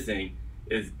we're missing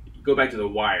is go back to The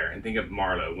Wire and think of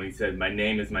Marlowe when he said, "My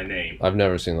name is my name." I've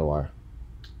never seen The Wire.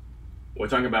 We're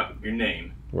talking about your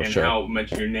name and sure. how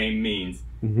much your name means.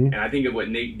 Mm-hmm. And I think of what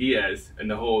Nate Diaz and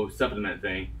the whole supplement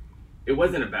thing, it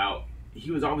wasn't about,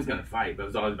 he was always going to fight, but it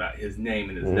was always about his name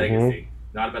and his legacy.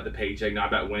 Not about the paycheck, not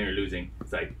about winning or losing.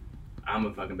 It's like, I'm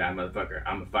a fucking bad motherfucker.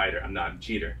 I'm a fighter. I'm not a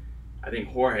cheater. I think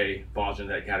Jorge falls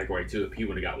into that category too. If he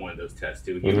would have got one of those tests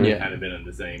too, he would have kind of been in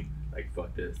the same, like,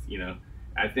 fuck this, you know?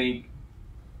 I think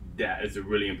that is a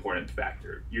really important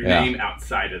factor. Your name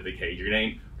outside of the cage. Your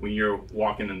name when you're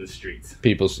walking in the streets.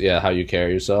 People's, how you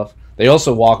carry yourself. They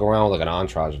also walk around with like an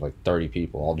entourage of like 30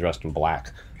 people all dressed in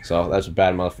black. So that's a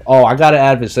bad motherfucker. Oh, I got to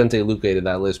add Vicente Luque to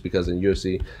that list because in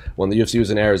UFC, when the UFC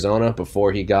was in Arizona,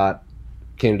 before he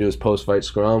came to do his post-fight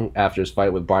scrum after his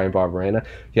fight with Brian Barberena,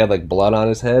 he had like blood on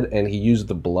his head and he used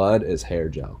the blood as hair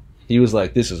gel. He was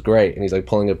like, "This is great," and he's like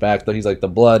pulling it back. Though he's like, "The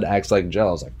blood acts like gel."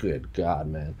 I was like, "Good God,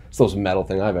 man! It's the most metal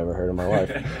thing I've ever heard in my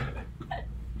life."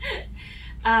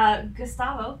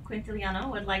 Gustavo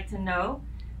Quintiliano would like to know,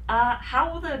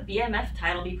 how will the BMF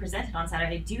title be presented on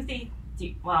Saturday? Do you think?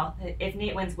 If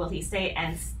Nate wins, will he say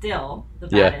 "and still the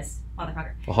baddest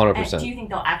motherfucker"? 100%. Do you think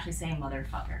they'll actually say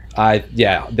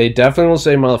 "motherfucker"? They definitely will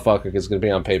say "motherfucker" because it's going to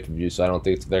be on pay-per-view, so I don't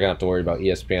think they're going to have to worry about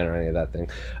ESPN or any of that thing.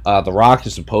 The Rock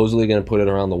is supposedly going to put it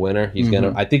around the winner. He's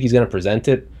I think he's going to present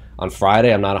it on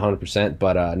Friday. I'm not 100%,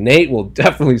 but Nate will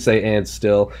definitely say "and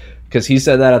still" because he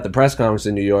said that at the press conference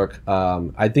in New York.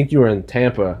 I think you were in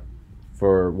Tampa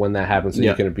for when that happened, so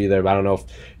you couldn't be there. But I don't know if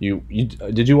you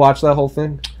did you watch that whole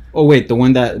thing? Oh wait, the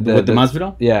one with the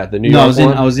Masvidal? Yeah, the New York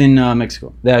one? I was in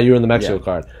Mexico. Yeah, you were in the Mexico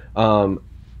card.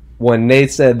 When Nate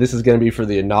said this is going to be for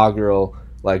the inaugural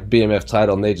like BMF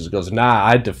title, Nate just goes, "Nah,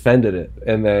 I defended it,"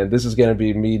 and then this is going to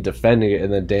be me defending it,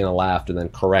 and then Dana laughed and then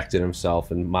corrected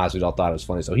himself, and Masvidal thought it was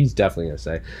funny, so he's definitely going to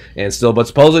say and still. But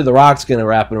supposedly the Rock's going to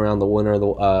wrap it around the winner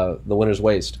of the winner's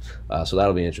waist, so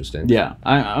that'll be interesting. Yeah,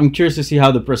 I'm curious to see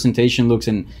how the presentation looks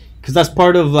and. Because that's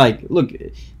part of, like, look,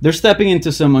 they're stepping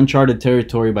into some uncharted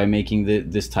territory by making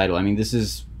this title. I mean, this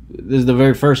is the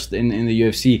very first in the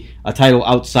UFC, a title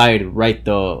outside,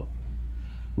 the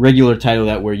regular title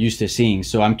that we're used to seeing.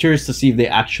 So I'm curious to see if they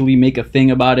actually make a thing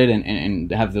about it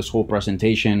and have this whole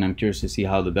presentation. I'm curious to see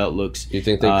how the belt looks. Do you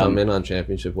think they come in on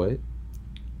championship weight?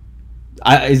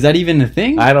 Is that even a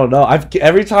thing? I don't know.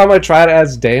 Every time I try to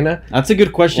ask Dana. That's a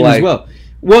good question as well.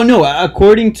 Well, no,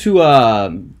 according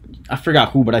to... I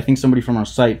forgot who, but I think somebody from our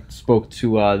site spoke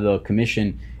to the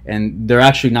commission, and they're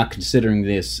actually not considering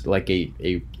this like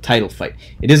a title fight.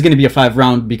 It is going to be a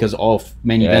 5-round because all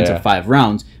main events are 5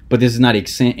 rounds, but this is not a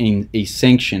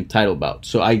sanctioned title bout.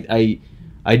 So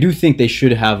I do think they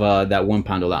should have that 1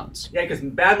 pound allowance. Yeah, because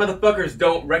bad motherfuckers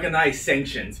don't recognize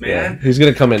sanctions, man. Yeah. He's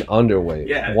going to come in underweight.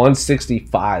 Yeah.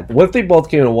 165. What if they both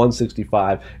came in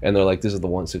 165 and they're like, this is the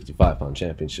 165-pound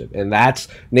championship? And that's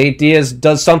Nate Diaz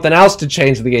does something else to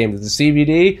change the game. The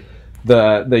CBD,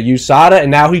 the USADA,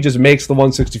 and now he just makes the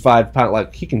 165-pound.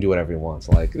 Like, he can do whatever he wants.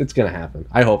 Like, it's going to happen.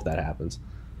 I hope that happens.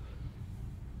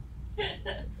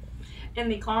 In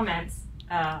the comments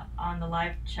on the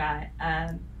live chat,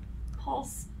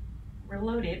 Pulse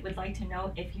Reloaded would like to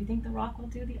know if you think The Rock will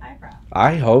do the eyebrow.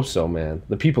 I hope so, man.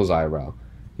 The people's eyebrow.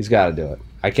 He's got to do it.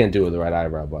 I can't do it with the right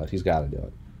eyebrow, but he's got to do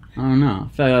it. I don't know.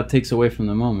 I feel like that takes away from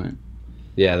the moment.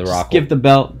 Yeah, The Rock. Just give the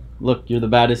belt. Look, you're the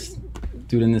baddest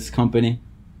dude in this company.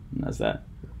 And that's that.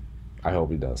 I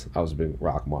hope he does. I was a big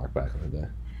Rock mark back in the day.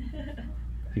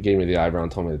 He gave me the eyebrow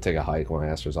and told me to take a hike when I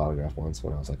asked for his autograph once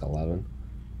when I was like 11.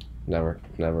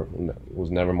 Was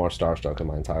never more starstruck in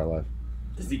my entire life.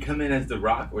 Does he come in as The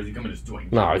Rock, or is he coming as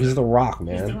Dwayne Johnson? No, he's The Rock,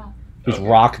 man. He's The Rock. He's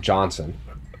Rock Johnson.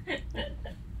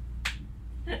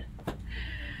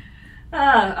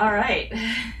 All right.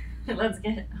 Let's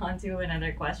get on to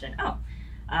another question.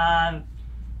 Now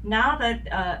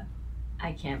that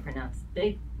I can't pronounce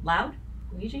Big Loud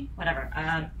Luigi, whatever.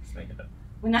 Let's make it up.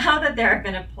 Now that there have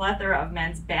been a plethora of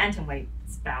men's bantamweight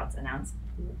bouts announced,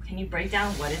 can you break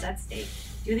down what is at stake?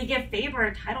 Do they give Faber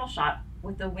a title shot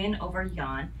with the win over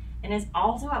Jan? And is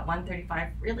also at 135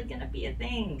 really going to be a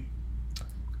thing?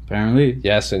 Apparently.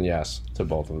 Yes and yes to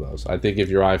both of those. I think if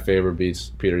Uriah Faber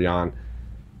beats Peter Yan,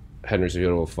 Henry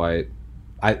Cejudo will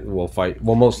fight.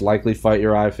 Will most likely fight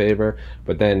Uriah Faber,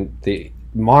 but then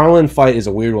Marlon fight is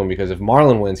a weird one because if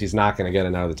Marlon wins, he's not going to get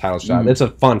another title shot. It's a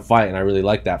fun fight, and I really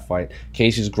like that fight.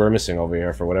 Casey's grimacing over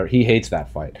here for whatever. He hates that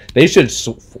fight. They should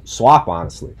swap,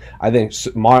 honestly. I think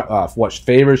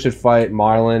Faber should fight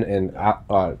Marlon and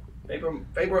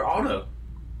Faber Aldo.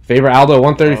 Faber Aldo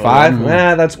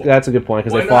 135. That's a good point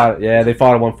because they fought at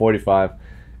 145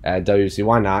 at WC.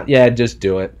 Why not? Yeah, just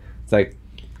do it. It's like,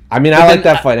 I mean, I like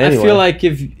that fight anyway. I feel like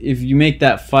if you make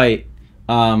that fight.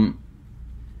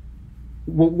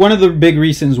 One of the big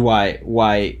reasons why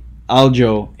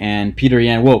Aljo and Peter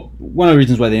Yan, one of the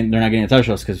reasons why they're not getting a title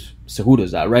shot is because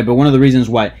Cejudo's out, right? But one of the reasons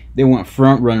why they weren't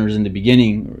front runners in the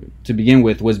beginning to begin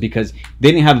with was because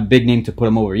they didn't have a big name to put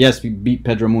them over. Yes, we beat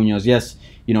Pedro Munoz. Yes,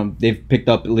 they've picked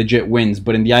up legit wins,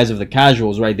 but in the eyes of the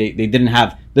casuals, right, they didn't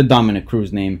have the Dominic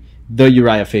Cruz name, the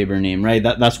Uriah Faber name, right?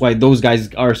 That's why those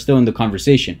guys are still in the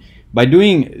conversation. By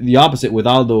doing the opposite with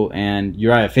Aldo and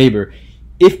Uriah Faber,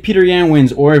 if Peter Yan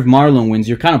wins or if Marlon wins,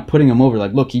 you're kind of putting him over.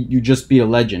 Like, look, you just beat a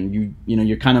legend.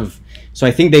 You're kind of. So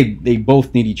I think they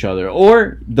both need each other.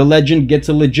 Or the legend gets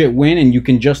a legit win, and you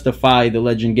can justify the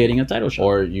legend getting a title shot.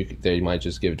 Or they might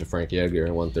just give it to Frankie Edgar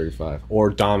at 135. Or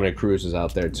Dominic Cruz is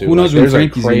out there too. Who knows when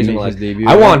Frankie's going to make his debut?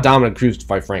 I want Dominic Cruz to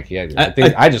fight Frankie Edgar.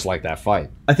 I just like that fight.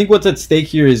 I think what's at stake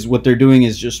here is what they're doing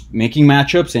is just making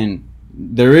matchups and.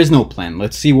 There is no plan.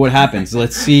 Let's see what happens.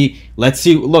 Let's see. Look at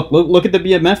the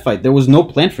BMF fight. There was no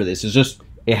plan for this. It's just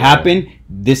it happened.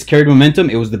 This carried momentum.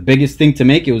 It was the biggest thing to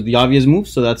make. It was the obvious move.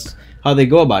 So that's how they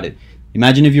go about it.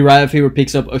 Imagine if Uriah Faber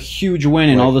picks up a huge win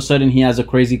and all of a sudden he has a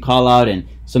crazy call out and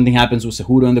something happens with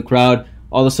Cejudo in the crowd.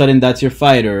 All of a sudden that's your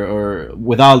fight or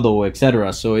with Aldo,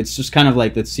 etc. So it's just kind of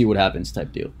like let's see what happens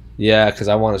type deal. Yeah, because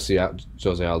I want to see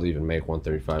Jose Aldo even make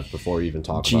 135 before we even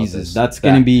talk about this. That's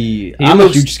going to be... I'm a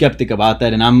huge skeptic about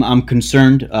that, and I'm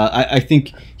concerned. I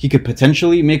think he could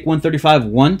potentially make 135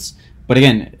 once, but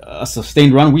again, a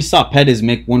sustained run. We saw Pettis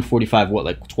make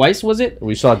 145, twice, was it?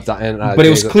 We saw... but it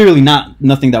was clearly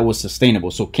nothing that was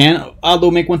sustainable. So can Aldo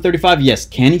make 135? Yes.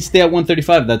 Can he stay at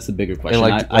 135? That's the bigger question.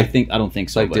 I don't think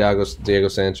so. Like Diego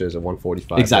Sanchez at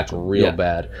 145. Exactly. Looked real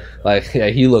bad.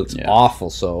 He looked awful.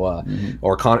 So,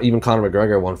 or even Conor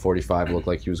McGregor at 145 looked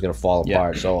like he was going to fall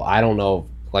apart. So I don't know.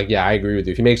 I agree with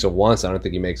you. If he makes it once, I don't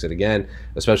think he makes it again,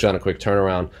 especially on a quick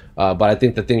turnaround. But I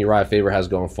think the thing Uriah Faber has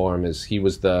going for him is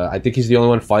I think he's the only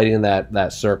one fighting in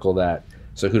that circle that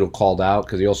Cejudo called out,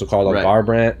 because he also called out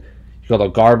Garbrandt. He called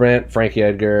out Garbrandt, Frankie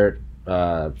Edgar,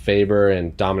 Faber,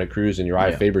 and Dominic Cruz, and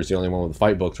Uriah Faber is the only one with the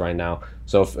fight books right now.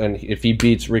 So if he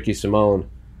beats Ricky Simón,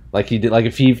 like he did, like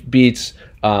if he beats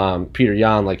Peter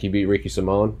Yan like he beat Ricky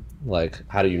Simón,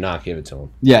 how do you not give it to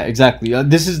him? Yeah, exactly.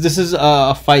 This is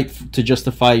a fight to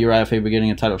justify Uriah Faber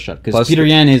getting a title shot, because Peter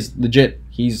Yan is legit.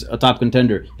 He's a top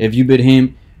contender. If you beat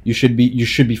him, you should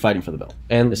be fighting for the belt.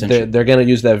 And they're gonna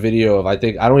use that video of I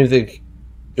don't even think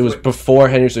it was before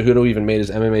Henry Cejudo even made his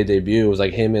MMA debut. It was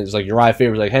like him and it's like Uriah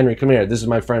Faber was like, Henry, come here. This is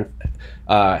my friend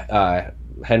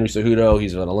Henry Cejudo.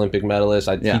 He's an Olympic medalist.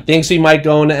 He thinks he might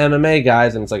go into MMA,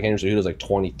 guys, and it's like Henry Cejudo's like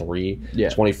 23,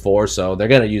 24. So they're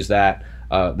gonna use that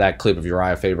clip of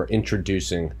Uriah Faber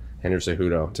introducing Henry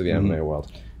Cejudo to the MMA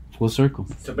world. Full circle.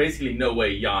 So basically, no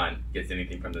way Yan gets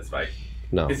anything from this fight.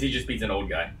 No, because he just beats an old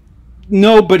guy.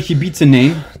 No, but he beats a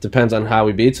name. Depends on how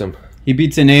he beats him. He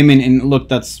beats a name, and look,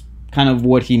 that's kind of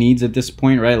what he needs at this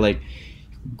point, right?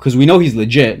 Because we know he's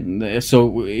legit,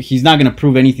 so he's not going to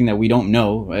prove anything that we don't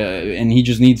know, and he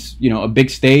just needs a big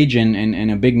stage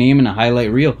and a big name and a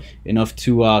highlight reel enough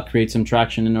to create some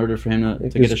traction in order for him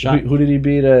to get a shot. Who did he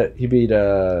beat? He beat.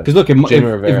 Because look, if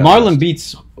Marlon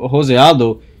beats Jose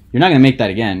Aldo, you're not going to make that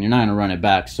again. You're not going to run it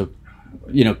back. So,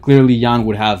 clearly Yan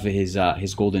would have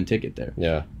his golden ticket there.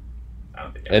 Yeah.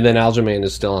 And then Aljamain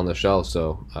is still on the shelf,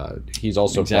 so he's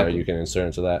also a player you can insert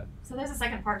into that. So there's a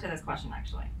second part to this question,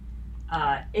 actually.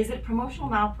 Is it promotional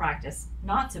malpractice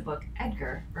not to book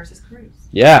Edgar versus Cruz?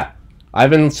 Yeah, I've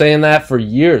been saying that for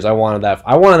years. I wanted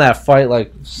that fight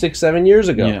like 6-7 years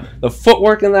ago. Yeah. The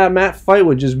footwork in that fight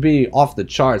would just be off the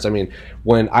charts. I mean,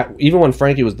 even when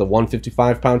Frankie was the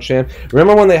 155-pound champ.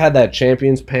 Remember when they had that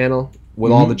champions panel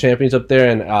with all the champions up there,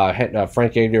 and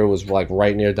Frank Edgar was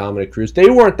right near Dominic Cruz? They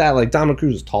weren't that Dominic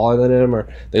Cruz was taller than him, or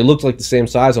they looked like the same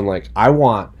size. I'm like, I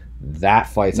want that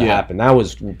fight to happen. That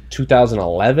was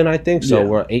 2011, I think. So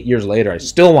we're 8 years later. I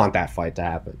still want that fight to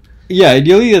happen. Yeah,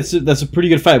 ideally that's a pretty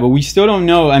good fight, but we still don't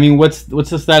know. I mean, what's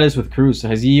the status with Cruz?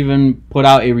 Has he even put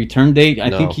out a return date? I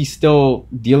think he's still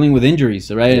dealing with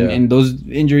injuries, right? Yeah. And those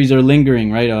injuries are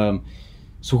lingering, right?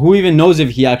 So who even knows if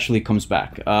he actually comes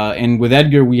back? And with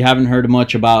Edgar, we haven't heard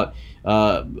much about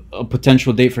a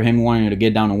potential date for him wanting to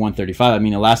get down to 135. I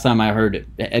mean, the last time I heard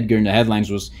Edgar in the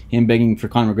headlines was him begging for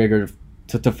Conor McGregor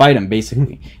to fight him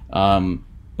basically.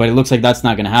 But it looks like that's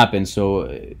not going to happen.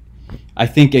 So I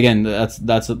think again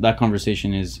that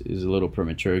conversation is a little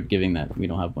premature, given that we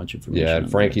don't have much information. Yeah, on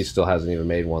and Frankie this. still hasn't even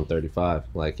made 135.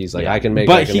 Like he's like, Yeah. I can make.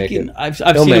 But I can make it. I've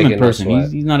He'll seen him make in it, no person.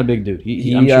 sweat. He's not a big dude. I'm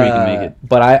sure he can make it.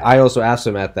 But I also asked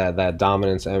him at that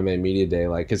Dominance MMA media day,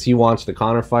 like, because he wants the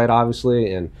Conor fight,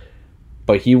 obviously,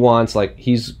 but he wants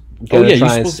he's gonna You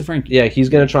try and spoke to Frankie. yeah, he's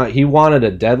gonna try. He wanted a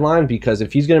deadline because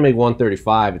if he's gonna make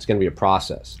 135, it's gonna be a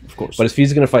process. Of course. But if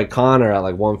he's gonna fight Conor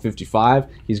at 155,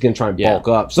 he's gonna try and Yeah. bulk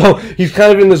up. So he's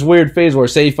kind of in this weird phase where,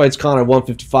 say he fights Conor at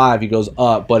 155, he goes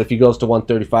up, but if he goes to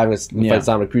 135 and fights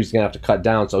Dominic Cruz, he's gonna have to cut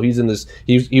down. So he's in this.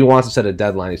 He wants to set a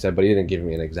deadline. He said, but he didn't give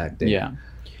me an exact date. Yeah.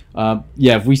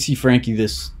 If we see Frankie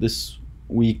this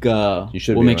week, You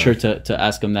should we'll be make sure to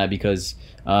ask him that, because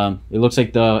it looks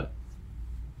like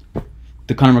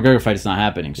the Conor McGregor fight is not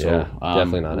happening. So Yeah,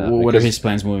 definitely not happening. What are his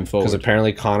plans moving Because forward?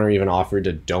 apparently Conor even offered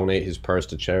to donate his purse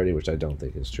to charity, which I don't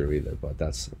think is true either. But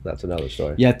that's another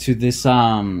story. Yeah, to this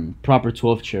Proper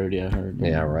 12 charity, I heard.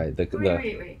 Yeah, right. Wait.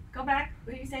 Go back.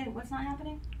 What did you say? What's not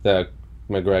happening? The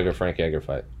McGregor Frank Edgar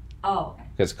fight. Oh, okay.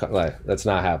 Because that's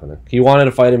not happening. He wanted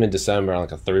to fight him in December on a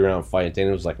 3-round fight, and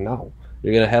Dana was like, "No,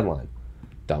 you're gonna headline,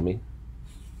 dummy."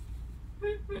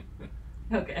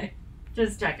 Okay,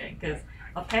 just checking, because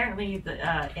apparently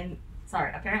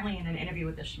apparently in an interview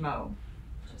with the Schmo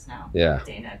just now, Yeah.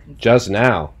 Dana confirmed. Just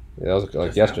now. That was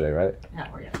Just yesterday, right?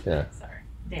 Yesterday. Sorry,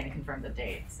 Dana confirmed the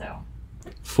date. So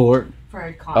For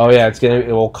Conor. Oh yeah, it's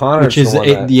gonna. Conor, which is the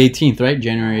 18th, right?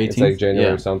 January 18th. It's like January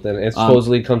Yeah. or something. It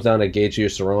supposedly comes down to Gaethje or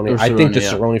Cerrone. I think the Cerrone,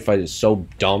 yeah. Cerrone fight is so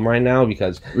dumb right now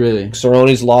because Really?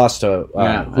 Cerrone's lost to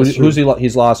that's who's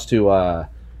he's lost to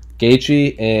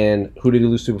Gaethje, and who did he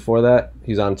lose to before that?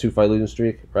 He's on a 2-fight losing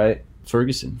streak, right?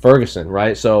 Ferguson,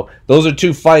 right? So those are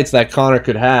 2 fights that Conor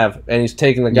could have, and he's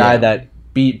taking the guy that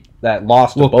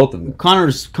lost to both of them.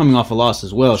 Connor's coming off a loss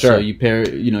as well, Sure. so you pair,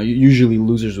 usually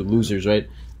losers with losers, right?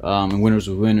 And winners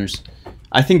with winners.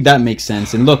 I think that makes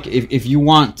sense. And look, if you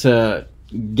want to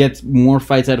get more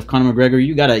fights out of Conor McGregor,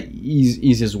 you gotta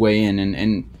ease his way in.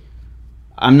 And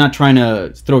I'm not trying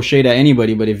to throw shade at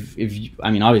anybody, but if you,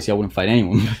 I mean, obviously I wouldn't fight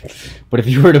anyone, but if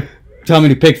you were to tell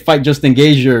me to fight Justin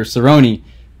Gaethje or Cerrone,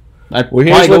 I'd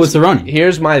probably go with Cerrone.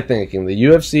 Here's my thinking: the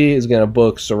UFC is going to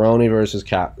book Cerrone versus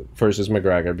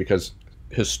McGregor because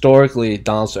historically,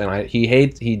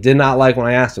 he did not like when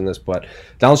I asked him this, but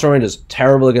Donald Cerrone does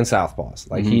terrible against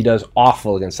southpaws. He does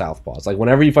awful against southpaws.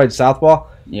 Whenever you fight southpaw,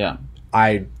 Yeah.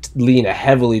 I lean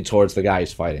heavily towards the guy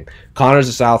he's fighting. Conor's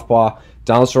a southpaw.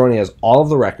 Donald Cerrone has all of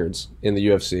the records in the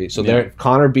UFC. So if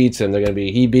Conor beats him, they're going to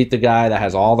be, he beat the guy that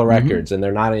has all the records, and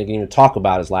they're not going to even talk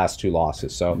about his last 2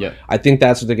 losses. So I think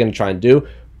that's what they're going to try and do.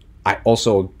 I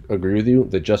also agree with you.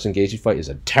 The Justin Gaethje fight is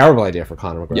a terrible idea for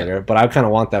Conor McGregor, but I kind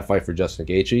of want that fight for Justin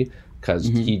Gaethje because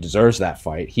he deserves that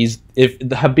fight. If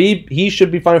Habib, he should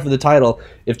be fighting for the title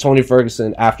after Tony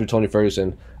Ferguson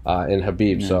and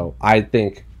Habib. So I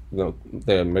think the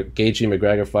Gaethje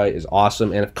McGregor fight is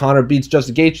awesome, and if Conor beats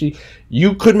Justin Gaethje,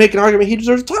 you could make an argument he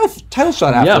deserves a title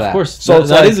shot after that. Yeah, of course. So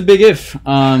that is a big if.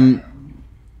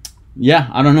 Yeah,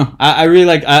 I don't know. I really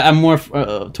like. I'm more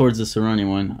towards the Cerrone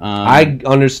one. I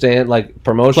understand,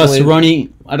 promotionally. Plus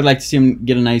Cerrone, I'd like to see him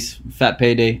get a nice fat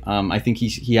payday. I think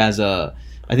he has a.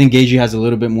 I think Gaethje has a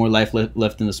little bit more life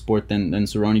left in the sport than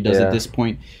Cerrone does at this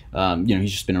point.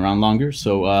 He's just been around longer.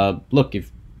 So look,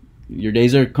 if your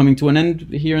days are coming to an end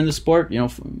here in the sport,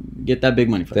 get that big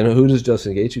money fight. Then who does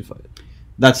Justin Gaethje fight?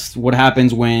 That's what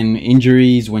happens when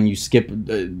injuries, when you skip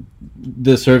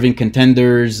the serving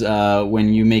contenders,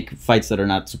 when you make fights that are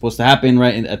not supposed to happen,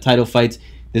 right? At title fights,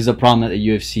 this is a problem that the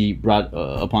UFC brought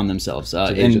upon themselves,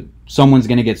 and someone's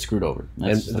going to get screwed over.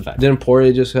 That's the fact. Didn't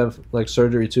Poirier just have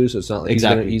surgery too? So it's not like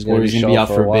he's going to be out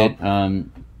for a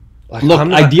bit. Look,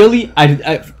 ideally,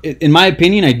 in my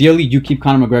opinion, you keep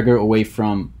Conor McGregor away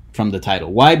from the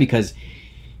title. Why? Because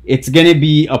it's going to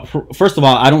be first of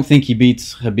all, I don't think he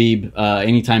beats Habib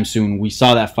anytime soon. We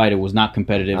saw that fight; it was not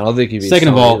competitive. I don't think he beats. Second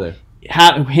of all, either.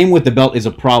 Him with the belt is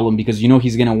a problem because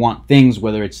he's going to want things,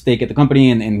 whether it's stake at the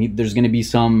company, and there's going to be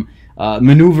some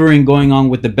maneuvering going on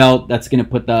with the belt that's going to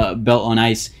put the belt on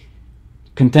ice.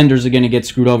 Contenders are going to get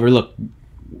screwed over. Look,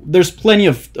 there's plenty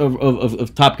of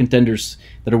top contenders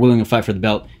that are willing to fight for the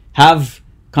belt. Have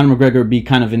Conor McGregor be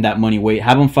kind of in that money weight.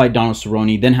 Have him fight Donald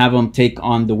Cerrone. Then have him take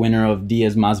on the winner of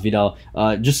Diaz Masvidal.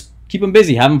 Just keep him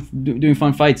busy. Have him doing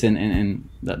fun fights, and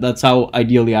that's how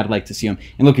ideally I'd like to see him.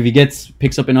 And look, if he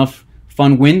picks up enough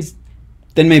fun wins,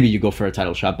 then maybe you go for a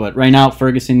title shot. But right now,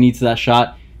 Ferguson needs that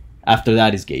shot. After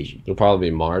that is Gaethje. It'll probably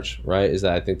be March, right?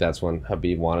 I think that's when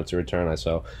Habib wanted to return.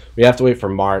 So we have to wait for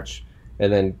March,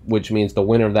 and then which means the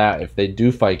winner of that, if they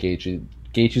do fight Gaethje,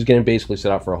 Gaethje's getting basically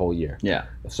set up for a whole year. Yeah.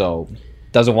 So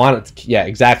doesn't want it. Yeah,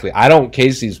 exactly.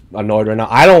 Casey's annoyed right now.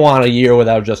 I don't want a year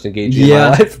without Justin Gaethje in my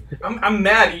life. I'm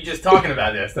mad at you just talking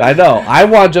about this. I know. I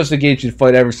want Justin Gaethje to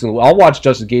fight every single. I'll watch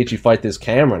Justin Gaethje fight this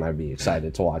Cameron. I'd be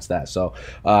excited to watch that. So,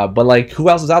 but like, who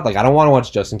else is out? Like, I don't want to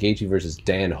watch Justin Gaethje versus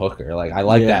Dan Hooker. Like, I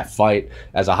like that fight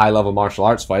as a high level martial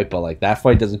arts fight, but like that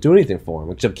fight doesn't do anything for him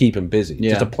except keep him busy.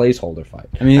 It's just a placeholder fight.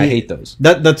 I mean, I hate those.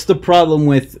 That's the problem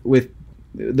with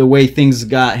the way things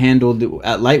got handled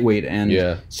at lightweight,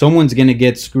 and someone's gonna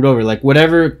get screwed over. Like,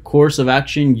 whatever course of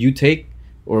action you take,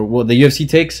 or what the UFC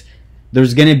takes,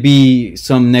 there's gonna be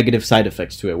some negative side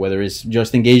effects to it. Whether it's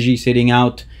Justin Gaethje sitting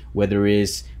out, whether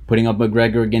it's putting up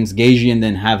McGregor against Gaethje and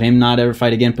then have him not ever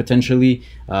fight again potentially,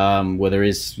 whether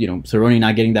it's Cerrone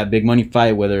not getting that big money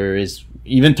fight, whether it's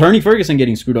even Tony Ferguson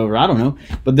getting screwed over. I don't know,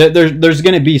 but there's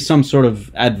gonna be some sort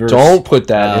of adverse. Don't put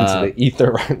that into the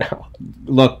ether right now.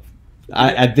 Look.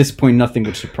 At this point, nothing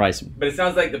would surprise me. But it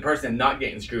sounds like the person not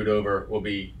getting screwed over will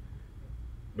be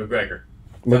McGregor.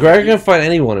 McGregor can fight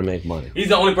anyone and make money. He's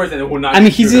the only person that will not. I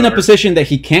mean, he's in a position that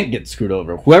he can't get screwed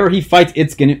over. Whoever he fights,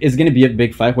 is gonna be a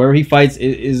big fight. Whoever he fights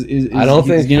is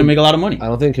gonna make a lot of money. I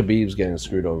don't think Khabib's getting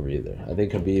screwed over either. I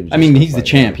think Khabib's. I mean, he's the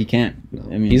champ. He can't. No.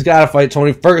 I mean, he's got to fight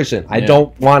Tony Ferguson. I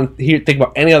don't want to think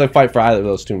about any other fight for either of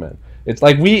those two men. It's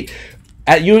like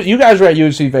you guys were at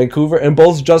UFC Vancouver, and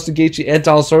both Justin Gaethje and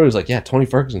Donald Cerrone was like, yeah, Tony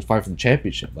Ferguson's fighting for the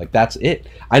championship. Like, that's it.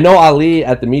 I know Ali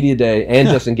at the media day and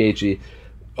Justin Gaethje,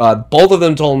 both of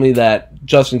them told me that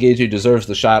Justin Gaethje deserves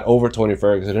the shot over Tony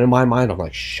Ferguson. And in my mind, I'm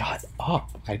like, shut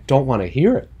up. I don't want to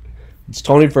hear it. It's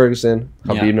Tony Ferguson,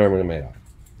 Khabib Nurmagomedov.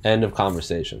 End of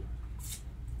conversation.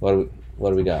 What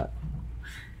do we got?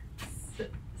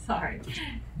 Sorry.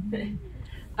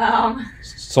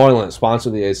 Soylent, sponsor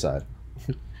the A-side.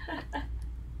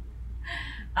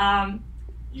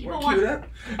 You want to cue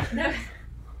that? No,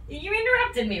 you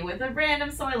interrupted me with a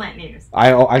random Soylent news.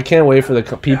 I can't wait for the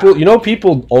people. You know,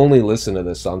 people only listen to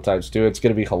this sometimes too. It's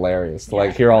gonna be hilarious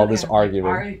to hear all this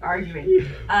argument. Arguing.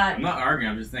 I'm not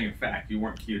arguing. I'm just saying fact. You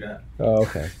weren't queued up. Oh,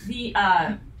 okay.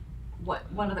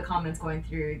 One of the comments going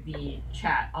through the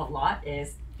chat a lot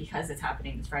is, because it's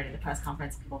happening this Friday, the press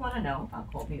conference, people want to know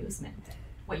about Colby Usman.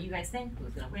 What you guys think?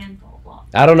 Who's gonna win? Blah blah.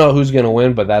 I don't know who's gonna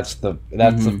win, but that's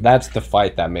the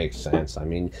fight that makes sense. I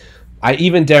mean,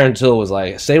 even Darren Till was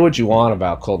like, say what you want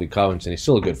about Colby Covington, he's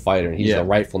still a good fighter, and he's the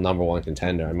rightful number one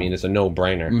contender. I mean, it's a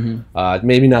no-brainer.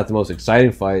 Maybe not the most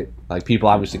exciting fight. Like, people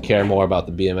obviously care more about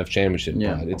the BMF championship,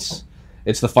 but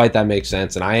it's the fight that makes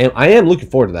sense, and I am looking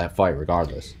forward to that fight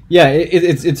regardless. Yeah,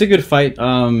 it's a good fight.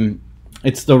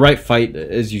 It's the right fight,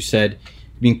 as you said.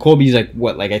 I mean, Colby's I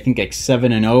think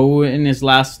 7-0 in his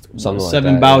last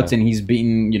seven bouts, and he's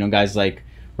beaten guys like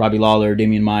Robbie Lawler,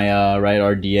 Damian Maia, right,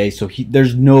 RDA. So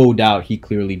there's no doubt he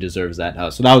clearly deserves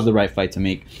that. So that was the right fight to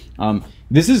make.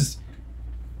 This is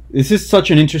such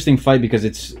an interesting fight because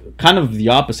it's kind of the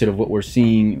opposite of what we're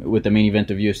seeing with the main event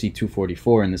of UFC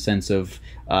 244 in the sense of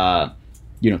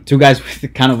two guys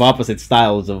with kind of opposite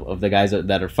styles of the guys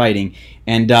that are fighting,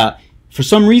 and for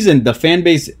some reason, the fan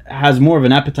base has more of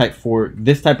an appetite for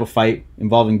this type of fight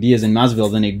involving Diaz and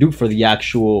Masvidal than they do for the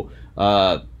actual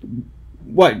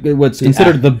what's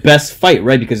considered the best fight,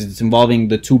 right? Because it's involving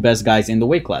the two best guys in the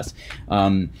weight class.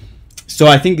 So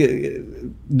I think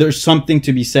there's something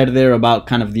to be said there about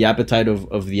kind of the appetite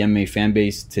of the MMA fan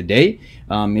base today.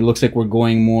 It looks like we're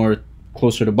going more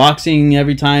closer to boxing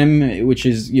every time, which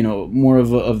is more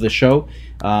of the show.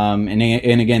 And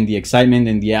again, the excitement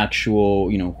and the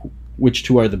actual which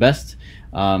two are the best.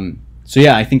 So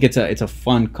yeah, I think it's a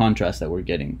fun contrast that we're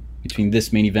getting between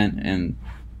this main event and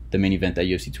the main event at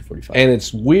UFC 245. And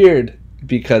it's weird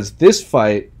because this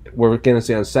fight we're going to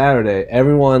see on Saturday,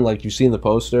 everyone, like you see in the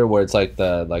poster where it's like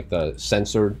the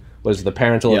censored was the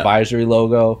parental advisory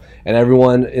logo, and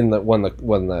everyone when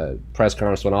the press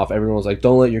conference went off, everyone was like,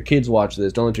 "Don't let your kids watch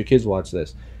this. Don't let your kids watch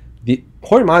this."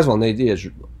 Jorge Masvidal and Nate Diaz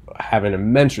have an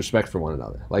immense respect for one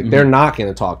another. Like they're not going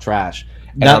to talk trash.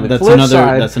 That's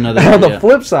another. On the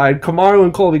flip side, Kamaru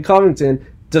and Colby Covington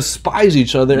despise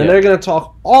each other, and they're going to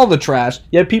talk all the trash.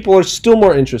 Yet people are still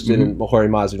more interested in Jorge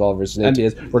Masvidal versus Nate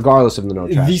Diaz, regardless of the no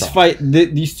trash.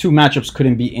 These two matchups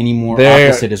couldn't be any more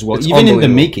opposite as well. Even in the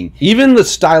making, even the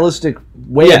stylistic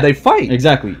way that they fight,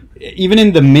 exactly. Even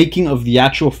in the making of the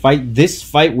actual fight, this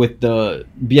fight with the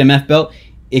BMF belt,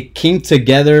 it came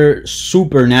together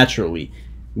super naturally.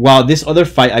 While this other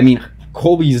fight, I mean,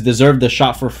 Colby's deserved the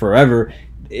shot for forever.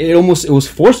 It was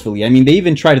forcefully. I mean, they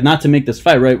even tried not to make this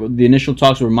fight, right? The initial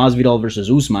talks were Masvidal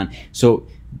versus Usman. So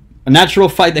a natural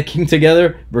fight that came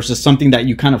together versus something that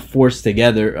you kind of forced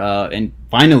together and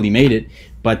finally made it.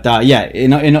 But yeah,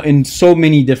 in so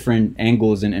many different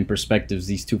angles and perspectives,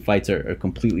 these two fights are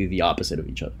completely the opposite of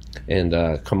each other. And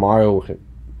Kamaru,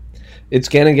 it's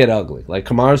gonna get ugly. Like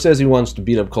Kamaru says, he wants to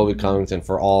beat up Colby Covington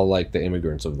for all like the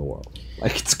immigrants of the world.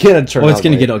 Like it's gonna turn. Oh, it's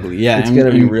gonna get ugly. Yeah, it's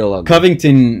gonna be real ugly.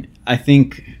 Covington, I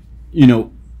think,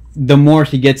 the more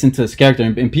he gets into his character,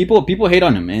 and people hate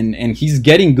on him, and he's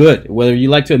getting good. Whether you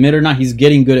like to admit it or not, he's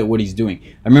getting good at what he's doing.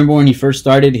 I remember when he first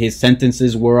started, his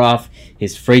sentences were off.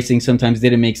 His phrasing sometimes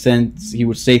didn't make sense. He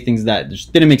would say things that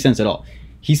just didn't make sense at all.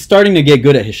 He's starting to get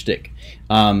good at his shtick.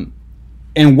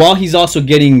 And while he's also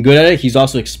getting good at it, he's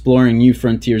also exploring new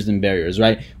frontiers and barriers,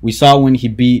 right? We saw when he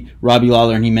beat Robbie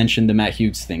Lawler and he mentioned the Matt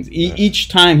Hughes things. Each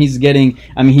time he's getting,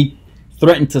 he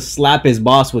threatened to slap his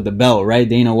boss with the bell, right?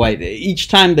 Dana White. Each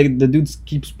time the dude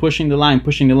keeps pushing the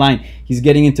line. He's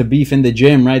getting into beef in the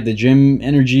gym, right? The gym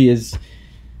energy is,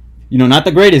 not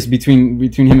the greatest between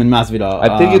him and Masvidal.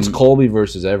 I think it's Colby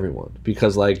versus everyone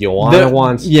because like Joanna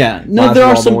wants. Yeah, no, there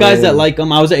are some guys that like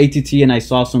him. I was at ATT and I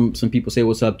saw some people say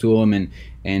what's up to him,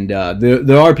 and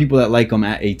there are people that like him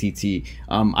at ATT.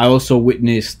 I also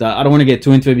witnessed. I don't want to get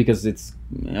too into it because it's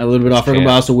a little bit off record,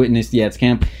 but I also witnessed. Yeah, it's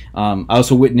camp. I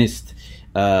also witnessed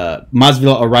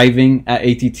Masvidal arriving at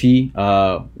ATT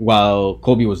while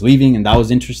Colby was leaving, and that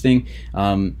was interesting.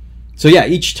 So yeah,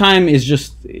 each time is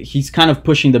just he's kind of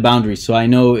pushing the boundaries. So I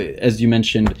know, as you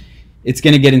mentioned, it's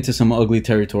going to get into some ugly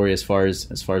territory as far as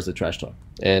the trash talk.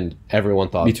 And everyone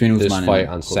thought between this Usman fight and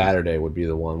on Colby. Saturday would be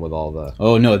the one with all the.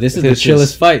 Oh no! This is the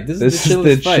chillest fight. This is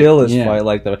the chillest yeah. fight.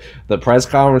 Like the press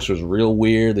conference was real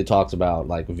weird. They talked about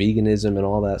like veganism and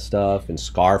all that stuff and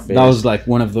Scarface. That was like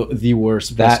one of the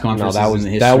worst press conferences in the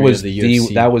history of the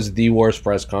UFC. That was the worst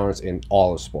press conference in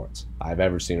all of sports I've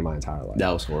ever seen in my entire life.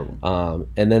 That was horrible.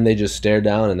 And then they just stared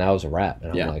down, and that was a wrap.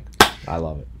 And yeah. I'm like, I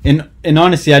love it. And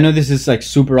honestly, I know this is like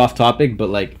super off topic, but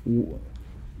like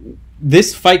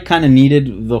this fight kind of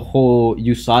needed the whole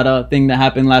USADA thing that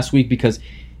happened last week, because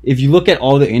if you look at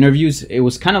all the interviews, it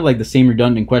was kind of like the same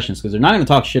redundant questions because they're not going to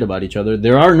talk shit about each other.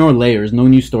 There are no layers, no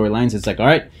new storylines. It's like, all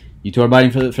right, you two are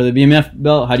fighting for the BMF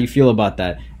belt. How do you feel about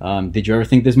that? Did you ever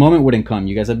think this moment wouldn't come?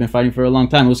 You guys have been fighting for a long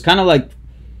time. It was kind of like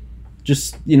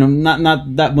just,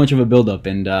 not that much of a build-up,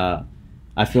 and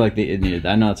I feel like it needed.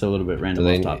 I know it's a little bit random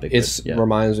off topic. It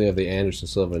reminds me of the Anderson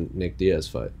Silva Nick Diaz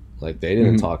fight. Like they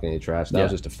didn't talk any trash. That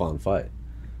was just a fun fight.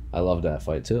 I loved that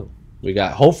fight too. We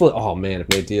got hopefully. Oh man, if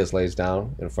Nate Diaz lays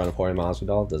down in front of Jorge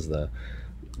Masvidal, does the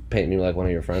paint me like one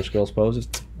of your French girls poses?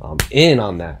 I'm in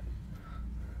on that.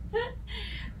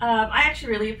 I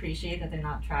actually really appreciate that they're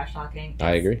not trash talking.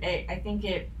 I agree. I think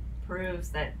it proves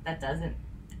that doesn't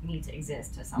need to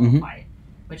exist to sell a fight,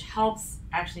 which helps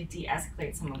actually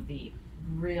de-escalate some of the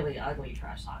really ugly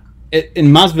trash talk. And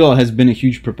Masvidal has been a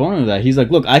huge proponent of that. He's like,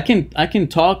 look, I can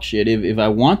talk shit if I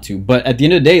want to, but at the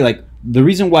end of the day, like the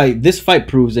reason why this fight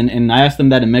proves, and I asked him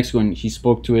that in Mexico, and he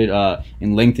spoke to it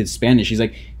in lengthy Spanish. He's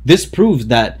like, this proves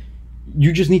that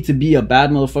you just need to be a bad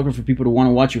motherfucker for people to want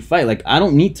to watch you fight. Like I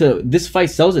don't need to. This fight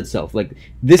sells itself. Like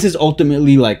this is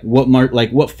ultimately like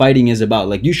what fighting is about.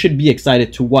 Like you should be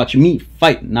excited to watch me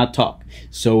fight, not talk.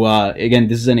 So again,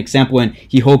 this is an example, and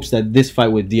he hopes that this fight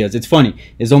with Diaz. It's funny.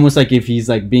 It's almost like if he's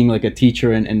like being like a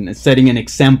teacher and setting an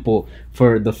example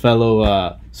for the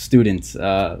fellow students,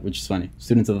 which is funny.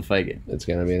 Students of the fight game. It's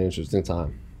gonna be an interesting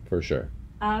time for sure.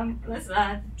 Let's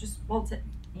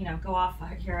go off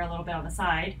here a little bit on the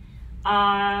side.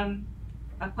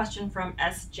 A question from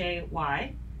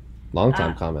SJY.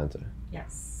 Long-time commenter.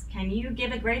 Yes. Can you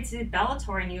give a grade to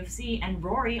Bellator and UFC and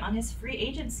Rory on his free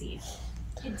agency?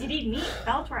 Did he meet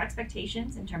Bellator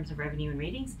expectations in terms of revenue and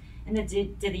ratings? And then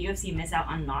did the UFC miss out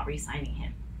on not re-signing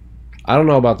him? I don't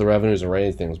know about the revenues and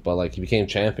rating things, but like he became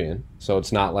champion, so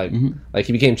it's not like like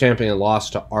he became champion and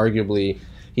lost to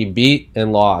he beat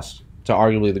and lost to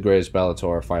arguably the greatest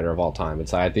Bellator fighter of all time.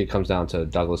 It's I think it comes down to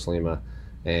Douglas Lima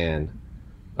and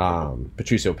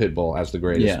Patricio Pitbull as the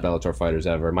greatest Bellator fighters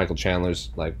ever. Michael Chandler's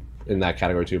like in that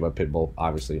category too, but Pitbull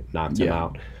obviously knocked him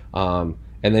out.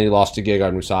 And then he lost to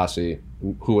Gegard Mousasi,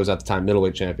 who was at the time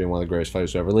middleweight champion, one of the greatest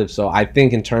fighters who ever lived. So I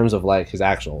think in terms of like his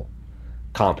actual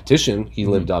competition, he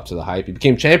lived up to the hype. He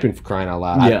became champion for crying out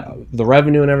loud. The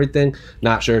revenue and everything,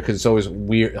 not sure, because it's always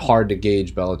hard to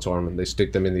gauge Bellator. They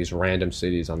stick them in these random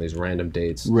cities on these random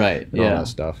dates, right? And all that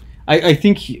stuff. I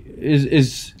think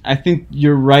I think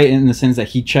you're right in the sense that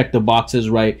he checked the boxes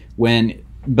right when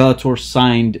Bellator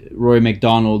signed Rory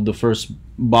McDonald. The first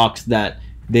box that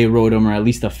they wrote him, or at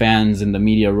least the fans and the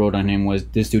media wrote on him, was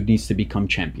this dude needs to become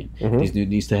champion. This dude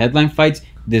needs to headline fights.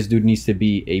 This dude needs to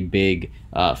be a big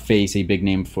face, a big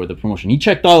name for the promotion. He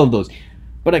checked all of those.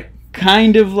 But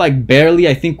kind of like barely.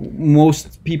 I think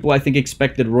most people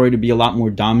expected Rory to be a lot more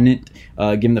dominant,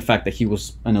 given the fact that he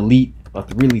was an elite, a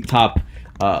really top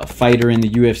fighter in the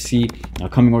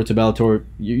UFC. Coming over to Bellator,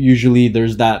 usually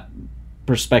there's that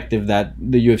perspective that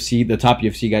the top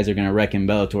UFC guys are going to wreck in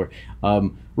Bellator.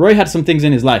 Rory had some things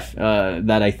in his life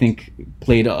that I think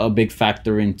played a big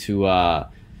factor into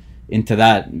that,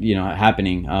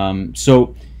 happening.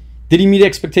 So did he meet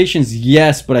expectations?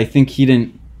 Yes, but I think he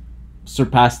didn't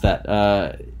surpass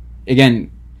that.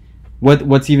 Again,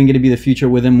 what's even going to be the future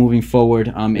with him moving forward?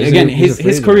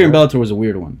 His career in Bellator was a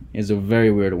weird one. It's a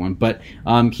very weird one, but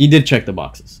he did check the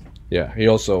boxes. Yeah, he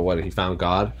also he found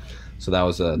God. So that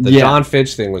was John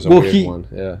Fitch thing was a weird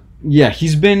one. Yeah,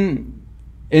 he's been,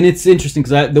 and it's interesting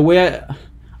because I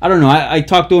don't know. I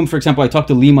talked to him, for example. I talked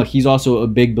to Lima. He's also a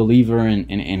big believer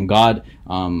in God.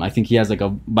 I think he has like a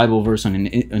Bible verse on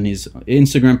his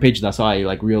Instagram page. That's how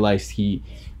I realized he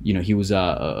was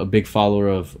a big follower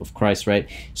of Christ, right?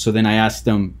 So then I asked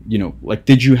him,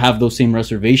 did you have those same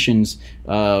reservations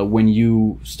when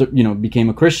you became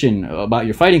a Christian about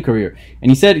your fighting career?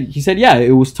 And he said, yeah,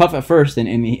 it was tough at first,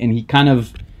 and he kind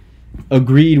of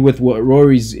agreed with what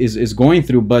Rory's is going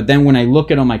through. But then when I look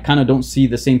at him, I kind of don't see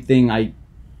the same thing I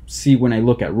see when I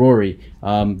look at Rory.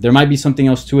 There might be something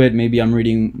else to it. Maybe I'm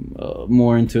reading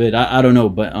more into it. I don't know,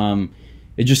 but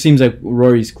it just seems like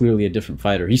Rory's clearly a different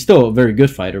fighter. He's still a very good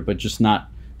fighter, but just not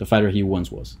the fighter he once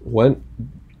was.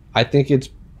 I think it's,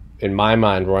 in my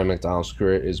mind, Rory MacDonald's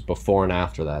career is before and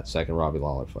after that second Robbie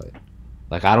Lawler fight.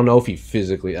 I don't know if he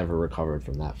physically ever recovered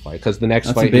from that fight, because the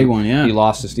next fight, a big one, yeah. He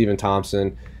lost to Stephen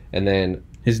Thompson, and then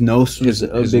his nose was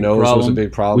a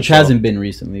big problem, which hasn't been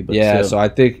recently. But yeah, still. So I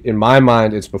think in my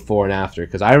mind it's before and after,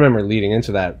 because I remember leading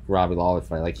into that Robbie Lawler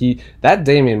fight, that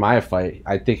Damian Maia fight,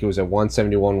 I think it was at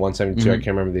 171, 172. I can't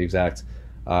remember the exact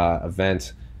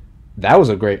event. That was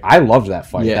I loved that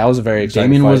fight. Yeah. That was a very exciting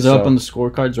Damian fight. was up on the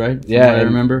scorecards, right? Yeah, I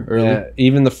remember early. Yeah,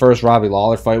 even the first Robbie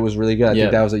Lawler fight was really good. I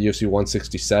think that was at UFC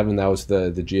 167. That was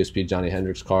the GSP Johnny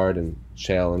Hendricks card, and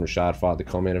Chael and Rashad fought the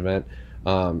co-main event.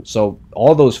 So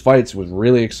all those fights was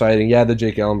really exciting. Yeah, the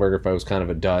Jake Ellenberger fight was kind of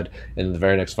a dud, and the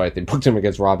very next fight they booked him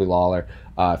against Robbie Lawler,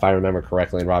 if I remember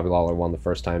correctly, and Robbie Lawler won the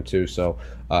first time too. So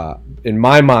in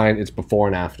my mind, it's before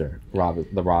and after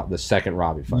the second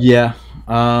Robbie fight. Yeah,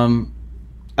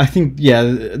 I think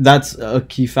that's a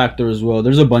key factor as well.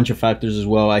 There's a bunch of factors as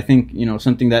well. I think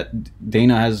something that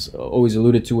Dana has always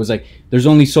alluded to was there's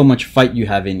only so much fight you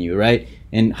have in you, right?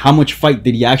 And how much fight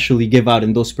did he actually give out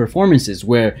in those performances,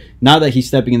 where now that he's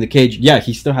stepping in the cage,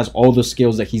 he still has all the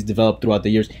skills that he's developed throughout the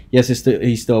years. Yes,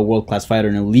 he's still a world-class fighter,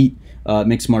 an elite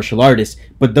mixed martial artist,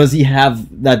 but does he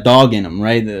have that dog in him,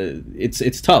 right?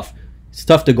 It's tough. It's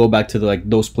tough to go back to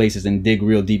those places and dig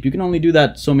real deep. You can only do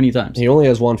that so many times. He only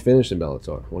has one finish in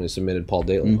Bellator when he submitted Paul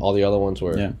Datelin. All the other ones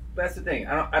were... Yeah. That's the thing.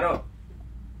 I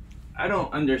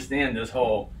don't understand this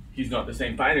whole... He's not the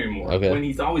same fighter anymore. When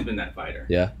he's always been that fighter.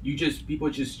 Yeah. People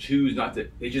just choose not to.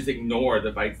 They just ignore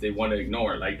the fights they want to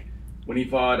ignore. Like when he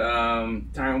fought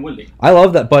Tyron Woodley. I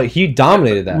love that, but he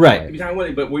dominated that right. fight. Tyron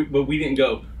Woodley, but we didn't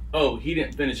go. Oh, he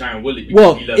didn't finish Tyron Woodley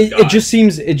because he loves God. It just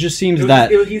seems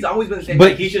that he's always been the same.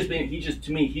 But he's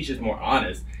just more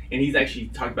honest, and he's actually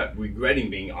talked about regretting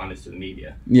being honest to the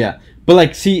media. Yeah,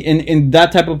 but in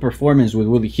that type of performance with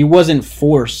Woodley, he wasn't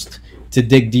forced to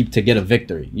dig deep to get a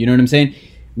victory. You know what I'm saying?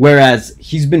 Whereas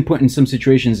he's been put in some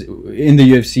situations in the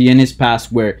UFC in his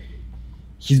past where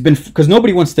he's been, because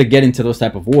nobody wants to get into those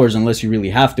type of wars unless you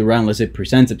really have to, right? Unless it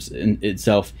presents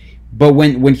itself. But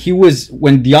when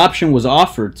the option was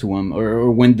offered to him, or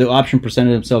when the option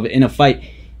presented himself in a fight,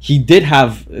 he did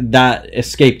have that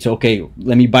escape to, okay,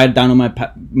 let me bite down on my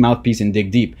mouthpiece and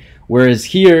dig deep. Whereas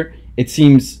here, it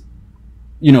seems,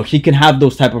 he can have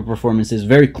those type of performances,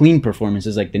 very clean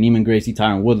performances like the Neiman Gracie,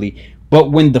 Tyron Woodley. But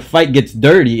when the fight gets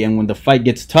dirty and when the fight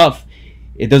gets tough,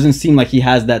 it doesn't seem like he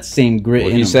has that same grit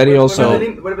in him. He said he also...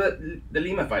 What about the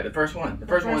Lima fight, the first one?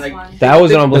 That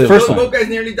was an unbelievable fight. Both guys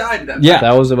nearly died.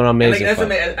 That was an amazing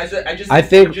fight. I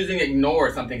think choosing to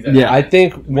ignore something. I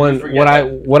think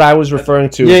what I was referring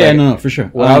to... No, for sure.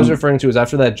 What I was referring to is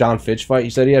after that John Fitch fight, he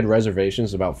said he had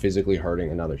reservations about physically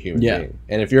hurting another human being.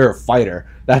 And if you're a fighter,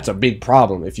 that's a big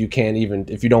problem if you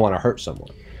don't want to hurt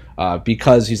someone.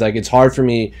 Because he's like, it's hard for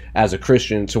me as a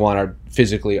Christian to want to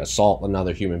physically assault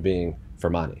another human being for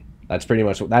money. That's pretty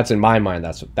much that's in my mind.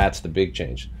 That's the big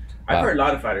change. I've heard a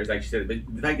lot of fighters like you said, but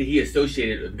the fact that he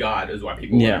associated with God is why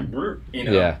people Yeah.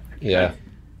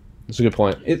 That's a good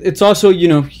point. It's also,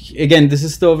 again, this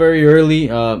is still very early.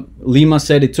 Lima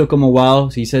said it took him a while.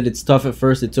 He said it's tough at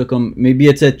first. It took him, maybe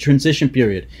it's a transition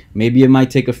period. Maybe it might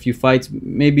take a few fights.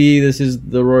 Maybe this is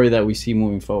the Rory that we see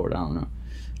moving forward. I don't know.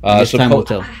 Yes, time will I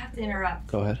tell. have to interrupt.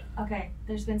 Go ahead. Okay,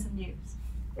 there's been some news.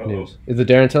 News. Is it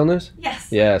Darren Till news? Yes.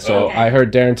 Yeah, so Okay. I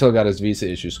heard Darren Till got his visa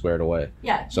issue squared away.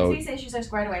 Yeah, So- his visa issues are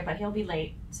squared away, but he'll be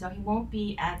late, so he won't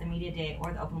be at the media day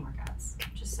or the open workouts.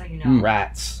 Just so you know.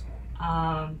 Rats.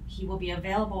 He will be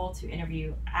available to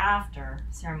interview after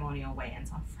ceremonial weigh-ins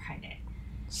on Friday.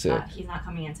 Sick. He's not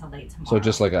coming until late tomorrow. So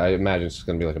just like I imagine it's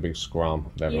going to be like a big scrum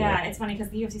of everyone. Yeah, it's funny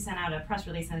because the UFC sent out a press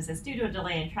release and it says due to a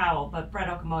delay in travel, but Brett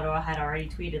Okamoto had already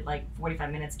tweeted like 45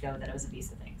 minutes ago that it was a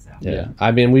visa thing. So Yeah.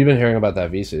 I mean, we've been hearing about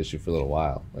that visa issue for a little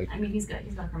while. Like, I mean, he's good.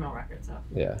 He's got a criminal record, so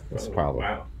yeah, that's a Oh, problem.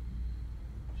 Wow.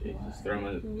 Jesus, throw him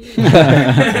in.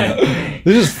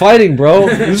 This is fighting, bro.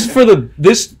 This is for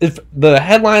the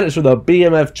headline is for the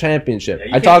BMF championship. Yeah, you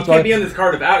I can't, talked you can't about be on this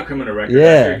card without a criminal record.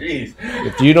 Yeah. Jeez.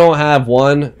 if you don't have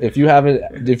one, if you don't have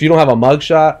a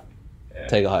mugshot, Yeah.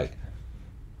 take a hike.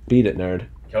 Beat it, nerd.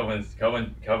 Kelvin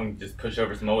just push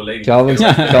over some old lady. Kelvin's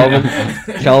Just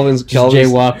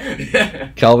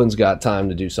jaywalk. Kelvin's got time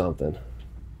to do something.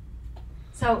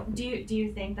 So do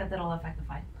you think that that'll affect the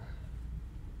fight?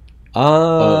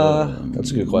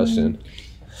 That's a good question.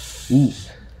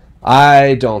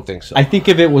 I don't think so. I think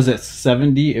if it was at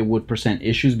 70, it would present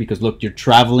issues because look, you're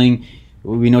traveling.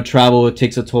 We know travel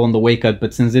takes a toll on the weight cut,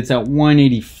 but since it's at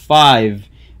 185,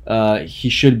 he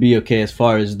should be okay as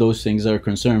far as those things are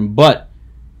concerned. But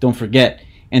don't forget,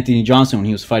 Anthony Johnson, when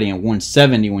he was fighting at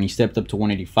 170, when he stepped up to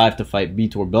 185 to fight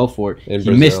Vitor Belfort, In he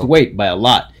Brazil. missed weight by a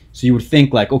lot. So you would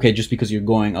think like, okay, just because you're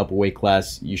going up a weight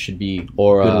class, you should be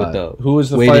Or good with the who was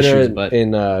the weight fighter issues, but-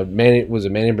 in Manny? Was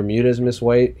it Manny Bermudez missed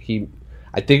weight?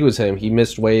 I think it was him. He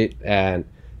missed weight and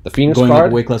the Phoenix going up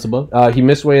card. a weight class above. He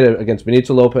missed weight against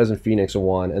Benito Lopez and Phoenix and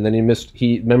won, and then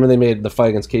remember they made the fight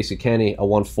against Casey Kenny a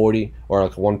 140 or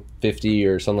like 150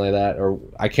 or something like that, or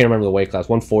I can't remember the weight class,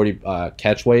 140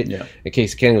 catch weight. Yeah. And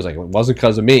Casey Kenny was like, it wasn't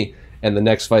because of me. And the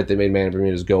next fight they made Manny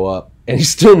Bermudez go up, and he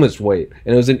still missed weight.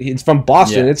 And it's from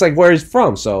Boston. Yeah. It's like where he's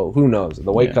from, so who knows?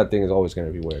 The weight Yeah. cut thing is always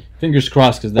going to be weird. Fingers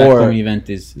crossed because that Or- coming event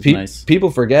is nice.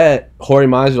 People forget Jorge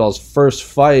Masvidal's first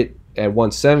fight at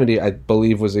 170, I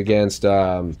believe, was against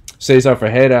Cesar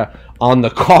Ferreira on the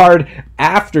card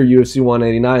after UFC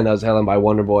 189. That was held by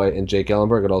Wonder Boy and Jake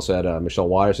Ellenberg. It also had Michelle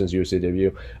Waterson's UFC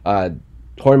debut. Jorge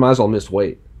Masvidal missed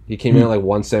weight. He came in at like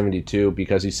 172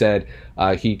 because he said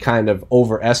he kind of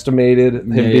overestimated him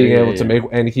being able to make,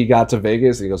 and he got to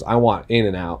Vegas and he goes, I want in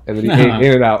and out. And then he ate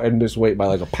in and out and missed weight by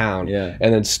like a pound. Yeah.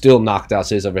 And then still knocked out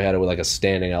Cesar Ferreira with like a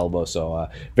standing elbow. So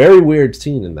very weird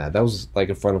scene in that. That was like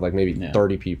in front of like maybe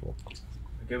 30 people.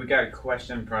 Okay, we got a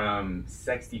question from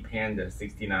Sexy Panda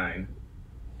 69.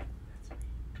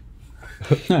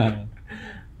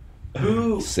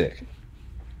 Sick.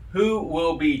 Who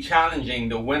will be challenging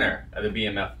the winner of the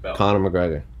BMF belt? Conor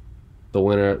McGregor.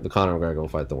 The Conor McGregor will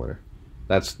fight the winner.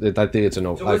 I think it's a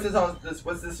no. So what's this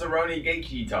Cerrone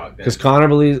Gaethje talk then? Because Conor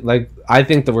believes, I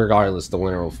think that regardless, the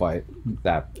winner will fight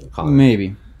that Conor.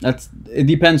 Maybe it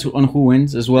depends on who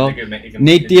wins as well. Nate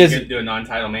Nate Diaz- could do a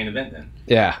non-title main event then.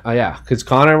 Yeah. Because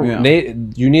Conor, Yeah. Nate,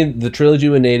 you need the trilogy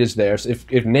with Nate is there. So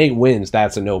if Nate wins,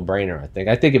 that's a no-brainer.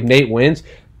 I think if Nate wins,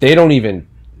 they don't even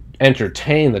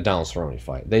entertain the Donald Cerrone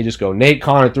fight. They just go Nate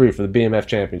Conor 3 for the BMF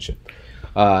championship.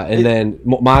 And then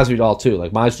Masvidal too.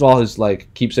 Like Masvidal is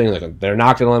keeps saying they're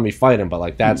not going to let me fight him,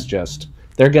 but that's just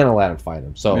they're going to let him fight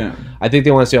him. So Yeah. I think they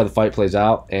want to see how the fight plays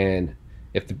out, and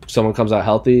if someone comes out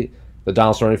healthy, the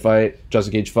Donald Cerrone fight,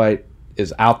 Justin Gaethje fight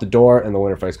is out the door, and the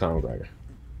winner fights Conor McGregor.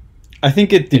 I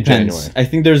think it depends. January. I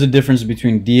think there's a difference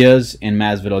between Diaz and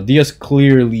Masvidal. Diaz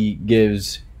clearly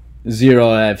gives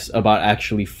zero Fs about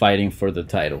actually fighting for the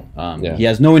title. Yeah. He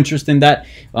has no interest in that.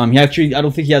 I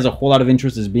don't think he has a whole lot of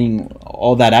interest as being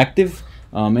all that active.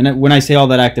 And when I say all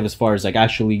that active, as far as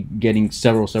actually getting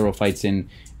several fights in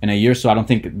a year, so I don't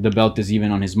think the belt is even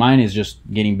on his mind. It's just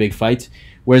getting big fights.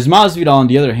 Whereas Masvidal, on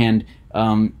the other hand,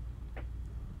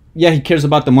 he cares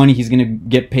about the money. He's going to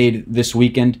get paid this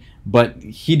weekend, but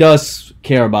he does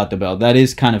care about the belt. That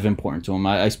is kind of important to him.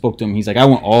 I spoke to him. He's like, I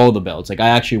want all the belts. I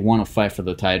actually want to fight for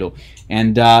the title.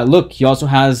 And look, he also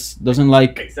doesn't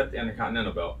like... Except the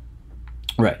Intercontinental belt.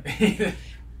 Right.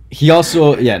 He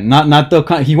also, not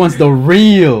the... He wants the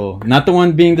real, not the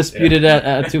one being disputed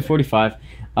at 245.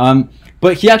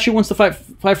 But he actually wants to fight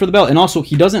for the belt. And also,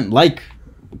 he doesn't like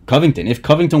Covington. If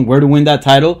Covington were to win that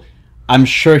title, I'm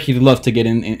sure he'd love to get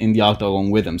in the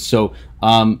octagon with him. So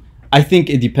I think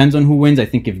it depends on who wins. I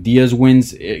think if Diaz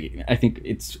wins, I think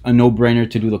it's a no-brainer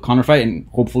to do the Conor fight, and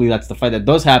hopefully that's the fight that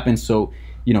does happen. So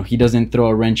he doesn't throw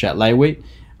a wrench at lightweight.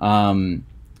 And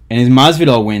And as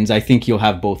Masvidal wins, I think he'll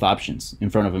have both options in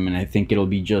front of him, and I think it'll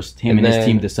be just him and his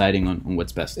team deciding on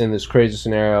what's best. In this crazy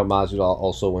scenario, Masvidal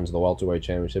also wins the welterweight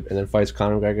championship and then fights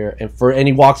Conor McGregor, and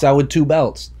he walks out with 2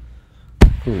 belts.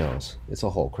 Who knows? It's a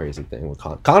whole crazy thing with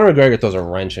Conor McGregor throws a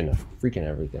wrench into freaking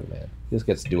everything, man. He just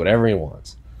gets to do whatever he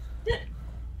wants.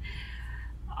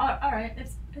 All right,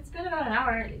 it's been about an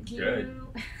hour.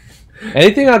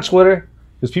 Anything on Twitter?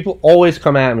 Because people always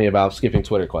come at me about skipping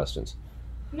Twitter questions.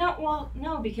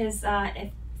 No, because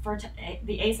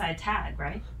the A-side tag,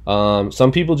 right?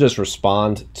 Some people just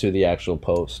respond to the actual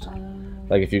post.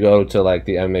 Like if you go to like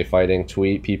the MMA fighting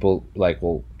tweet, people like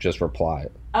will just reply.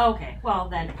 Okay, well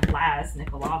then Laz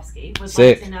Nikolovsky would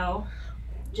Sick. like to know,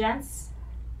 gents.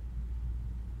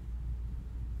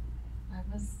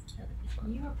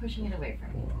 You were pushing it away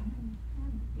from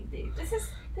me. This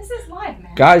is live,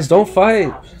 man. Guys, don't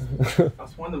fight. I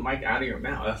was wanting the mic out of your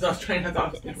mouth. That's what I was trying to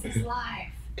talk. This is live.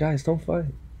 Guys, don't fight.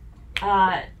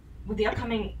 With the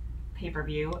upcoming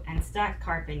pay-per-view and stacked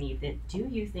card beneath it, do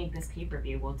you think this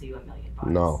pay-per-view will do $1 million?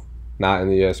 No, not in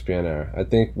the ESPN era. I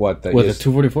think the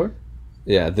 244?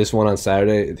 Yeah, this one on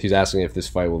Saturday. He's asking if this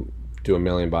fight will do 1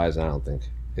 million buys, and I don't think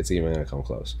it's even going to come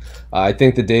close. I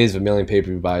think the days of 1 million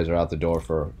pay-per-view buys are out the door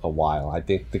for a while. I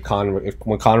think when Conor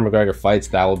McGregor fights,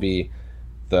 that will be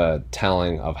the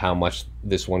telling of how much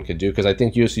this one could do. Because I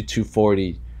think UFC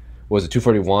 240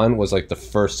 241 was like the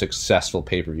first successful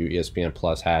pay-per-view ESPN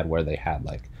Plus had, where they had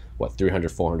like 300,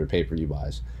 400 pay-per-view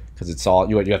buys. Because it's all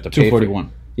you have to pay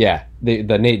 241. Yeah, the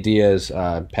Nate Diaz,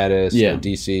 Pettis,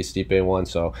 DC, Stipe one.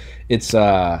 So it's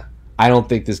I don't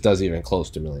think this does even close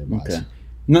to 1 million buys. Okay.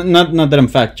 Not that I'm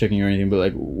fact checking or anything, but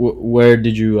like where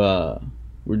did you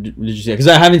see? Because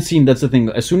I haven't seen. That's the thing.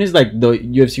 As soon as like the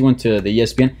UFC went to the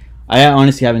ESPN, I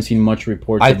honestly haven't seen much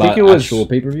reports about actual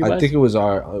pay-per-view buys. I think it was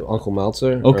our Uncle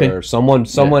Meltzer. Okay. Or someone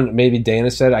maybe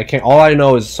Dana said. I can't. All I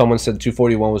know is someone said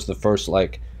 241 was the first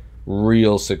like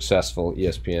real successful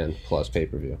ESPN Plus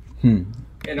pay-per-view.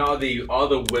 And all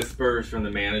the whispers from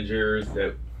the managers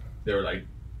that they were like,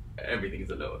 everything's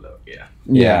a low.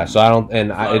 Yeah. So I don't.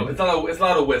 And it's a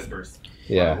lot of whispers.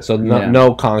 Yeah. So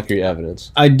no concrete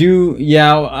evidence. I do.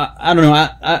 Yeah. I don't know.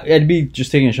 I'd be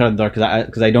just taking a shot at the dark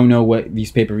because I don't know what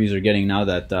these pay-per-views are getting now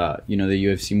that the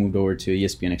UFC moved over to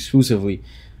ESPN exclusively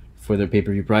for their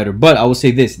pay-per-view provider. But I will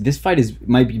say this fight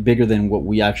might be bigger than what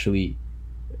we actually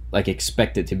like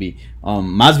expect it to be.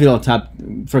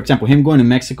 Masvidal, for example, him going to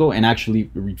Mexico and actually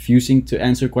refusing to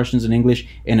answer questions in English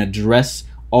and address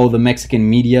all the Mexican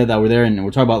media that were there, and we're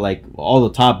talking about like all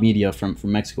the top media from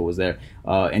Mexico was there,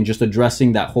 and just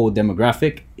addressing that whole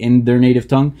demographic in their native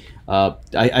tongue.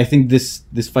 I think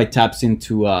this fight taps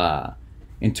into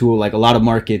like a lot of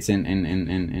markets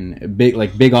and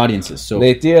big audiences. So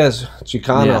Nate Diaz,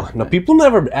 Chicano. Yeah. Now people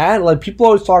never add like people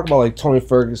always talk about like Tony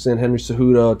Ferguson, Henry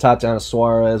Cejudo, Tatiana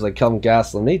Suarez, like Kelvin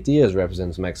Gastelum. Nate Diaz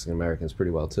represents Mexican Americans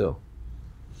pretty well too.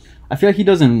 I feel like he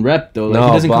doesn't rep though. Like, no,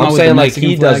 he doesn't but come I'm out saying with the like Mexican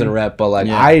he flag. doesn't rep, but like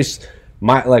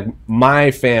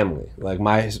my family, like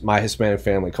my Hispanic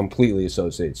family, completely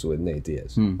associates with Nate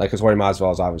Diaz. Like, because Jorge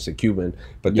Masvidal is obviously Cuban,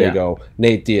 but they go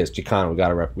Nate Diaz, Chicano.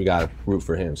 We gotta root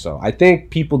for him. So I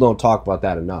think people don't talk about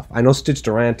that enough. I know Stitch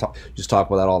Duran just talk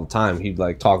about that all the time. He'd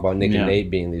like talk about Nick and Nate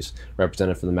being these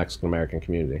representative for the Mexican American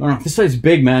community. I don't know. This site's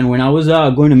big, man. When I was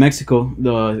going to Mexico,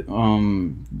 the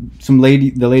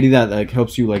lady that like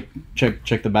helps you like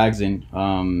check the bags in.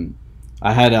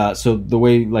 I had so the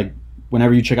way like.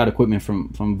 Whenever you check out equipment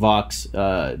from Vox,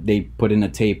 they put in a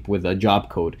tape with a job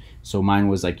code. So mine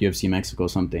was like UFC Mexico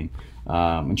something.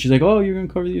 And she's like, "Oh, you're gonna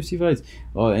cover the UFC fights."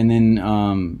 Oh, and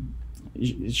then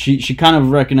she kind of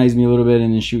recognized me a little bit,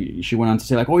 and then she went on to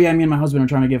say like, "Oh yeah, me and my husband are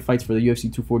trying to get fights for the UFC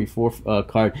 244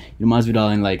 card,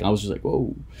 Masvidal," and like I was just like,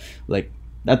 "Whoa," like.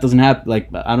 That doesn't happen. Like,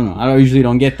 I don't know. I usually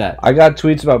don't get that. I got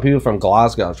tweets about people from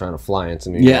Glasgow trying to fly into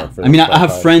New York. I mean, I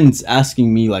have friends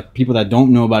asking me, like, people that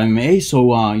don't know about MMA. Hey,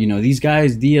 so, these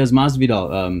guys, Diaz,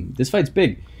 Masvidal, this fight's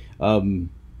big.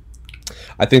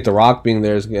 I think The Rock being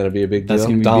there is going to be a big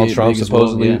deal. Donald Trump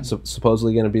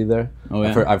supposedly going to be there. Oh,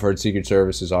 yeah. I've heard Secret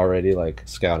Service is already like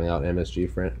scouting out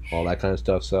MSG for all that kind of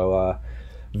stuff. So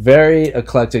very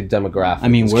eclectic demographic. I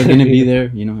mean, we're going to be there.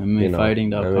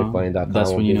 MMAfighting.com. MMAfighting.com.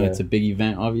 That's when it's a big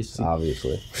event, obviously.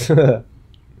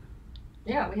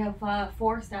 Yeah, we have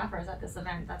 4 staffers at this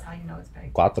event. That's how you know it's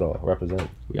big. Cuatro represent.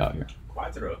 We out here.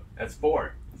 Cuatro. That's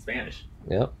 4 in Spanish.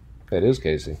 Yep, it is,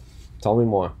 Casey. Tell me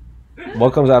more.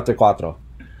 What comes after Cuatro?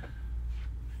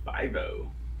 5-0.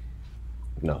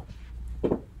 No.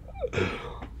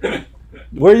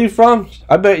 Where are you from?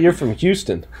 I bet you're from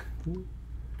Houston.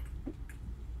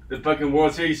 The fucking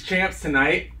World Series champs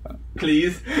tonight,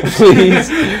 please. Please.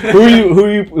 Who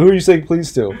are you saying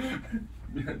please to?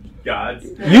 Gods.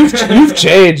 You've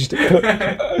changed. You've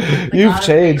God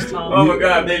changed. baseball. Oh my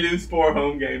god, they lose 4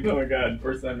 home games. Oh my god,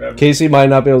 first time ever. Casey might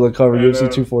not be able to cover I UFC know.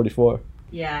 244.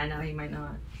 Yeah, I know he might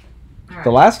not. All right.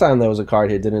 The last time there was a card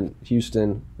hit, didn't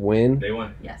Houston win? They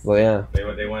won. Yes. Well, yeah.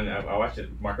 They won. I watched it.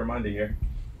 Mark Armandi here.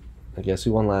 I guess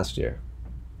who won last year?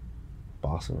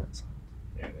 Boston Reds.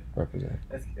 Yeah, Represent.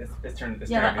 let's turn this.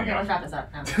 Yeah. turn Okay. Let's wrap this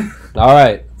up now. All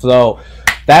right, so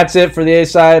that's it for the A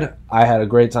side. I had a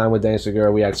great time with Danny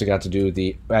Segura. We actually got to do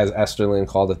the, as Esterlin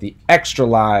called it, the extra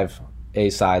live A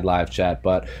side live chat.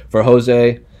 But for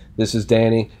Jose, this is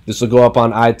Danny. This will go up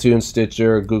on iTunes,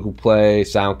 Stitcher, Google Play,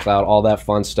 SoundCloud, all that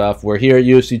fun stuff. We're here at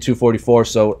UFC 244,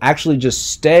 so actually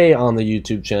just stay on the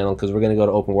YouTube channel because we're going to go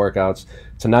to open workouts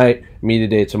tonight, media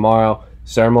day tomorrow,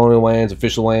 ceremonial weigh-ins,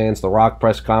 official weigh-ins, the Rock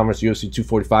press conference, UFC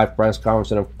 245 press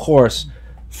conference, and of course,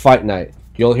 fight night.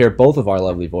 You'll hear both of our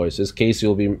lovely voices. Casey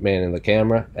will be manning the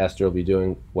camera. Esther will be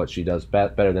doing what she does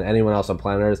better than anyone else on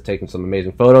planet Earth, taking some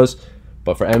amazing photos.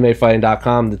 But for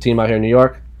MMAfighting.com, the team out here in New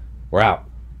York, we're out.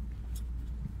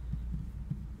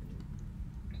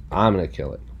 I'm going to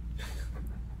kill it.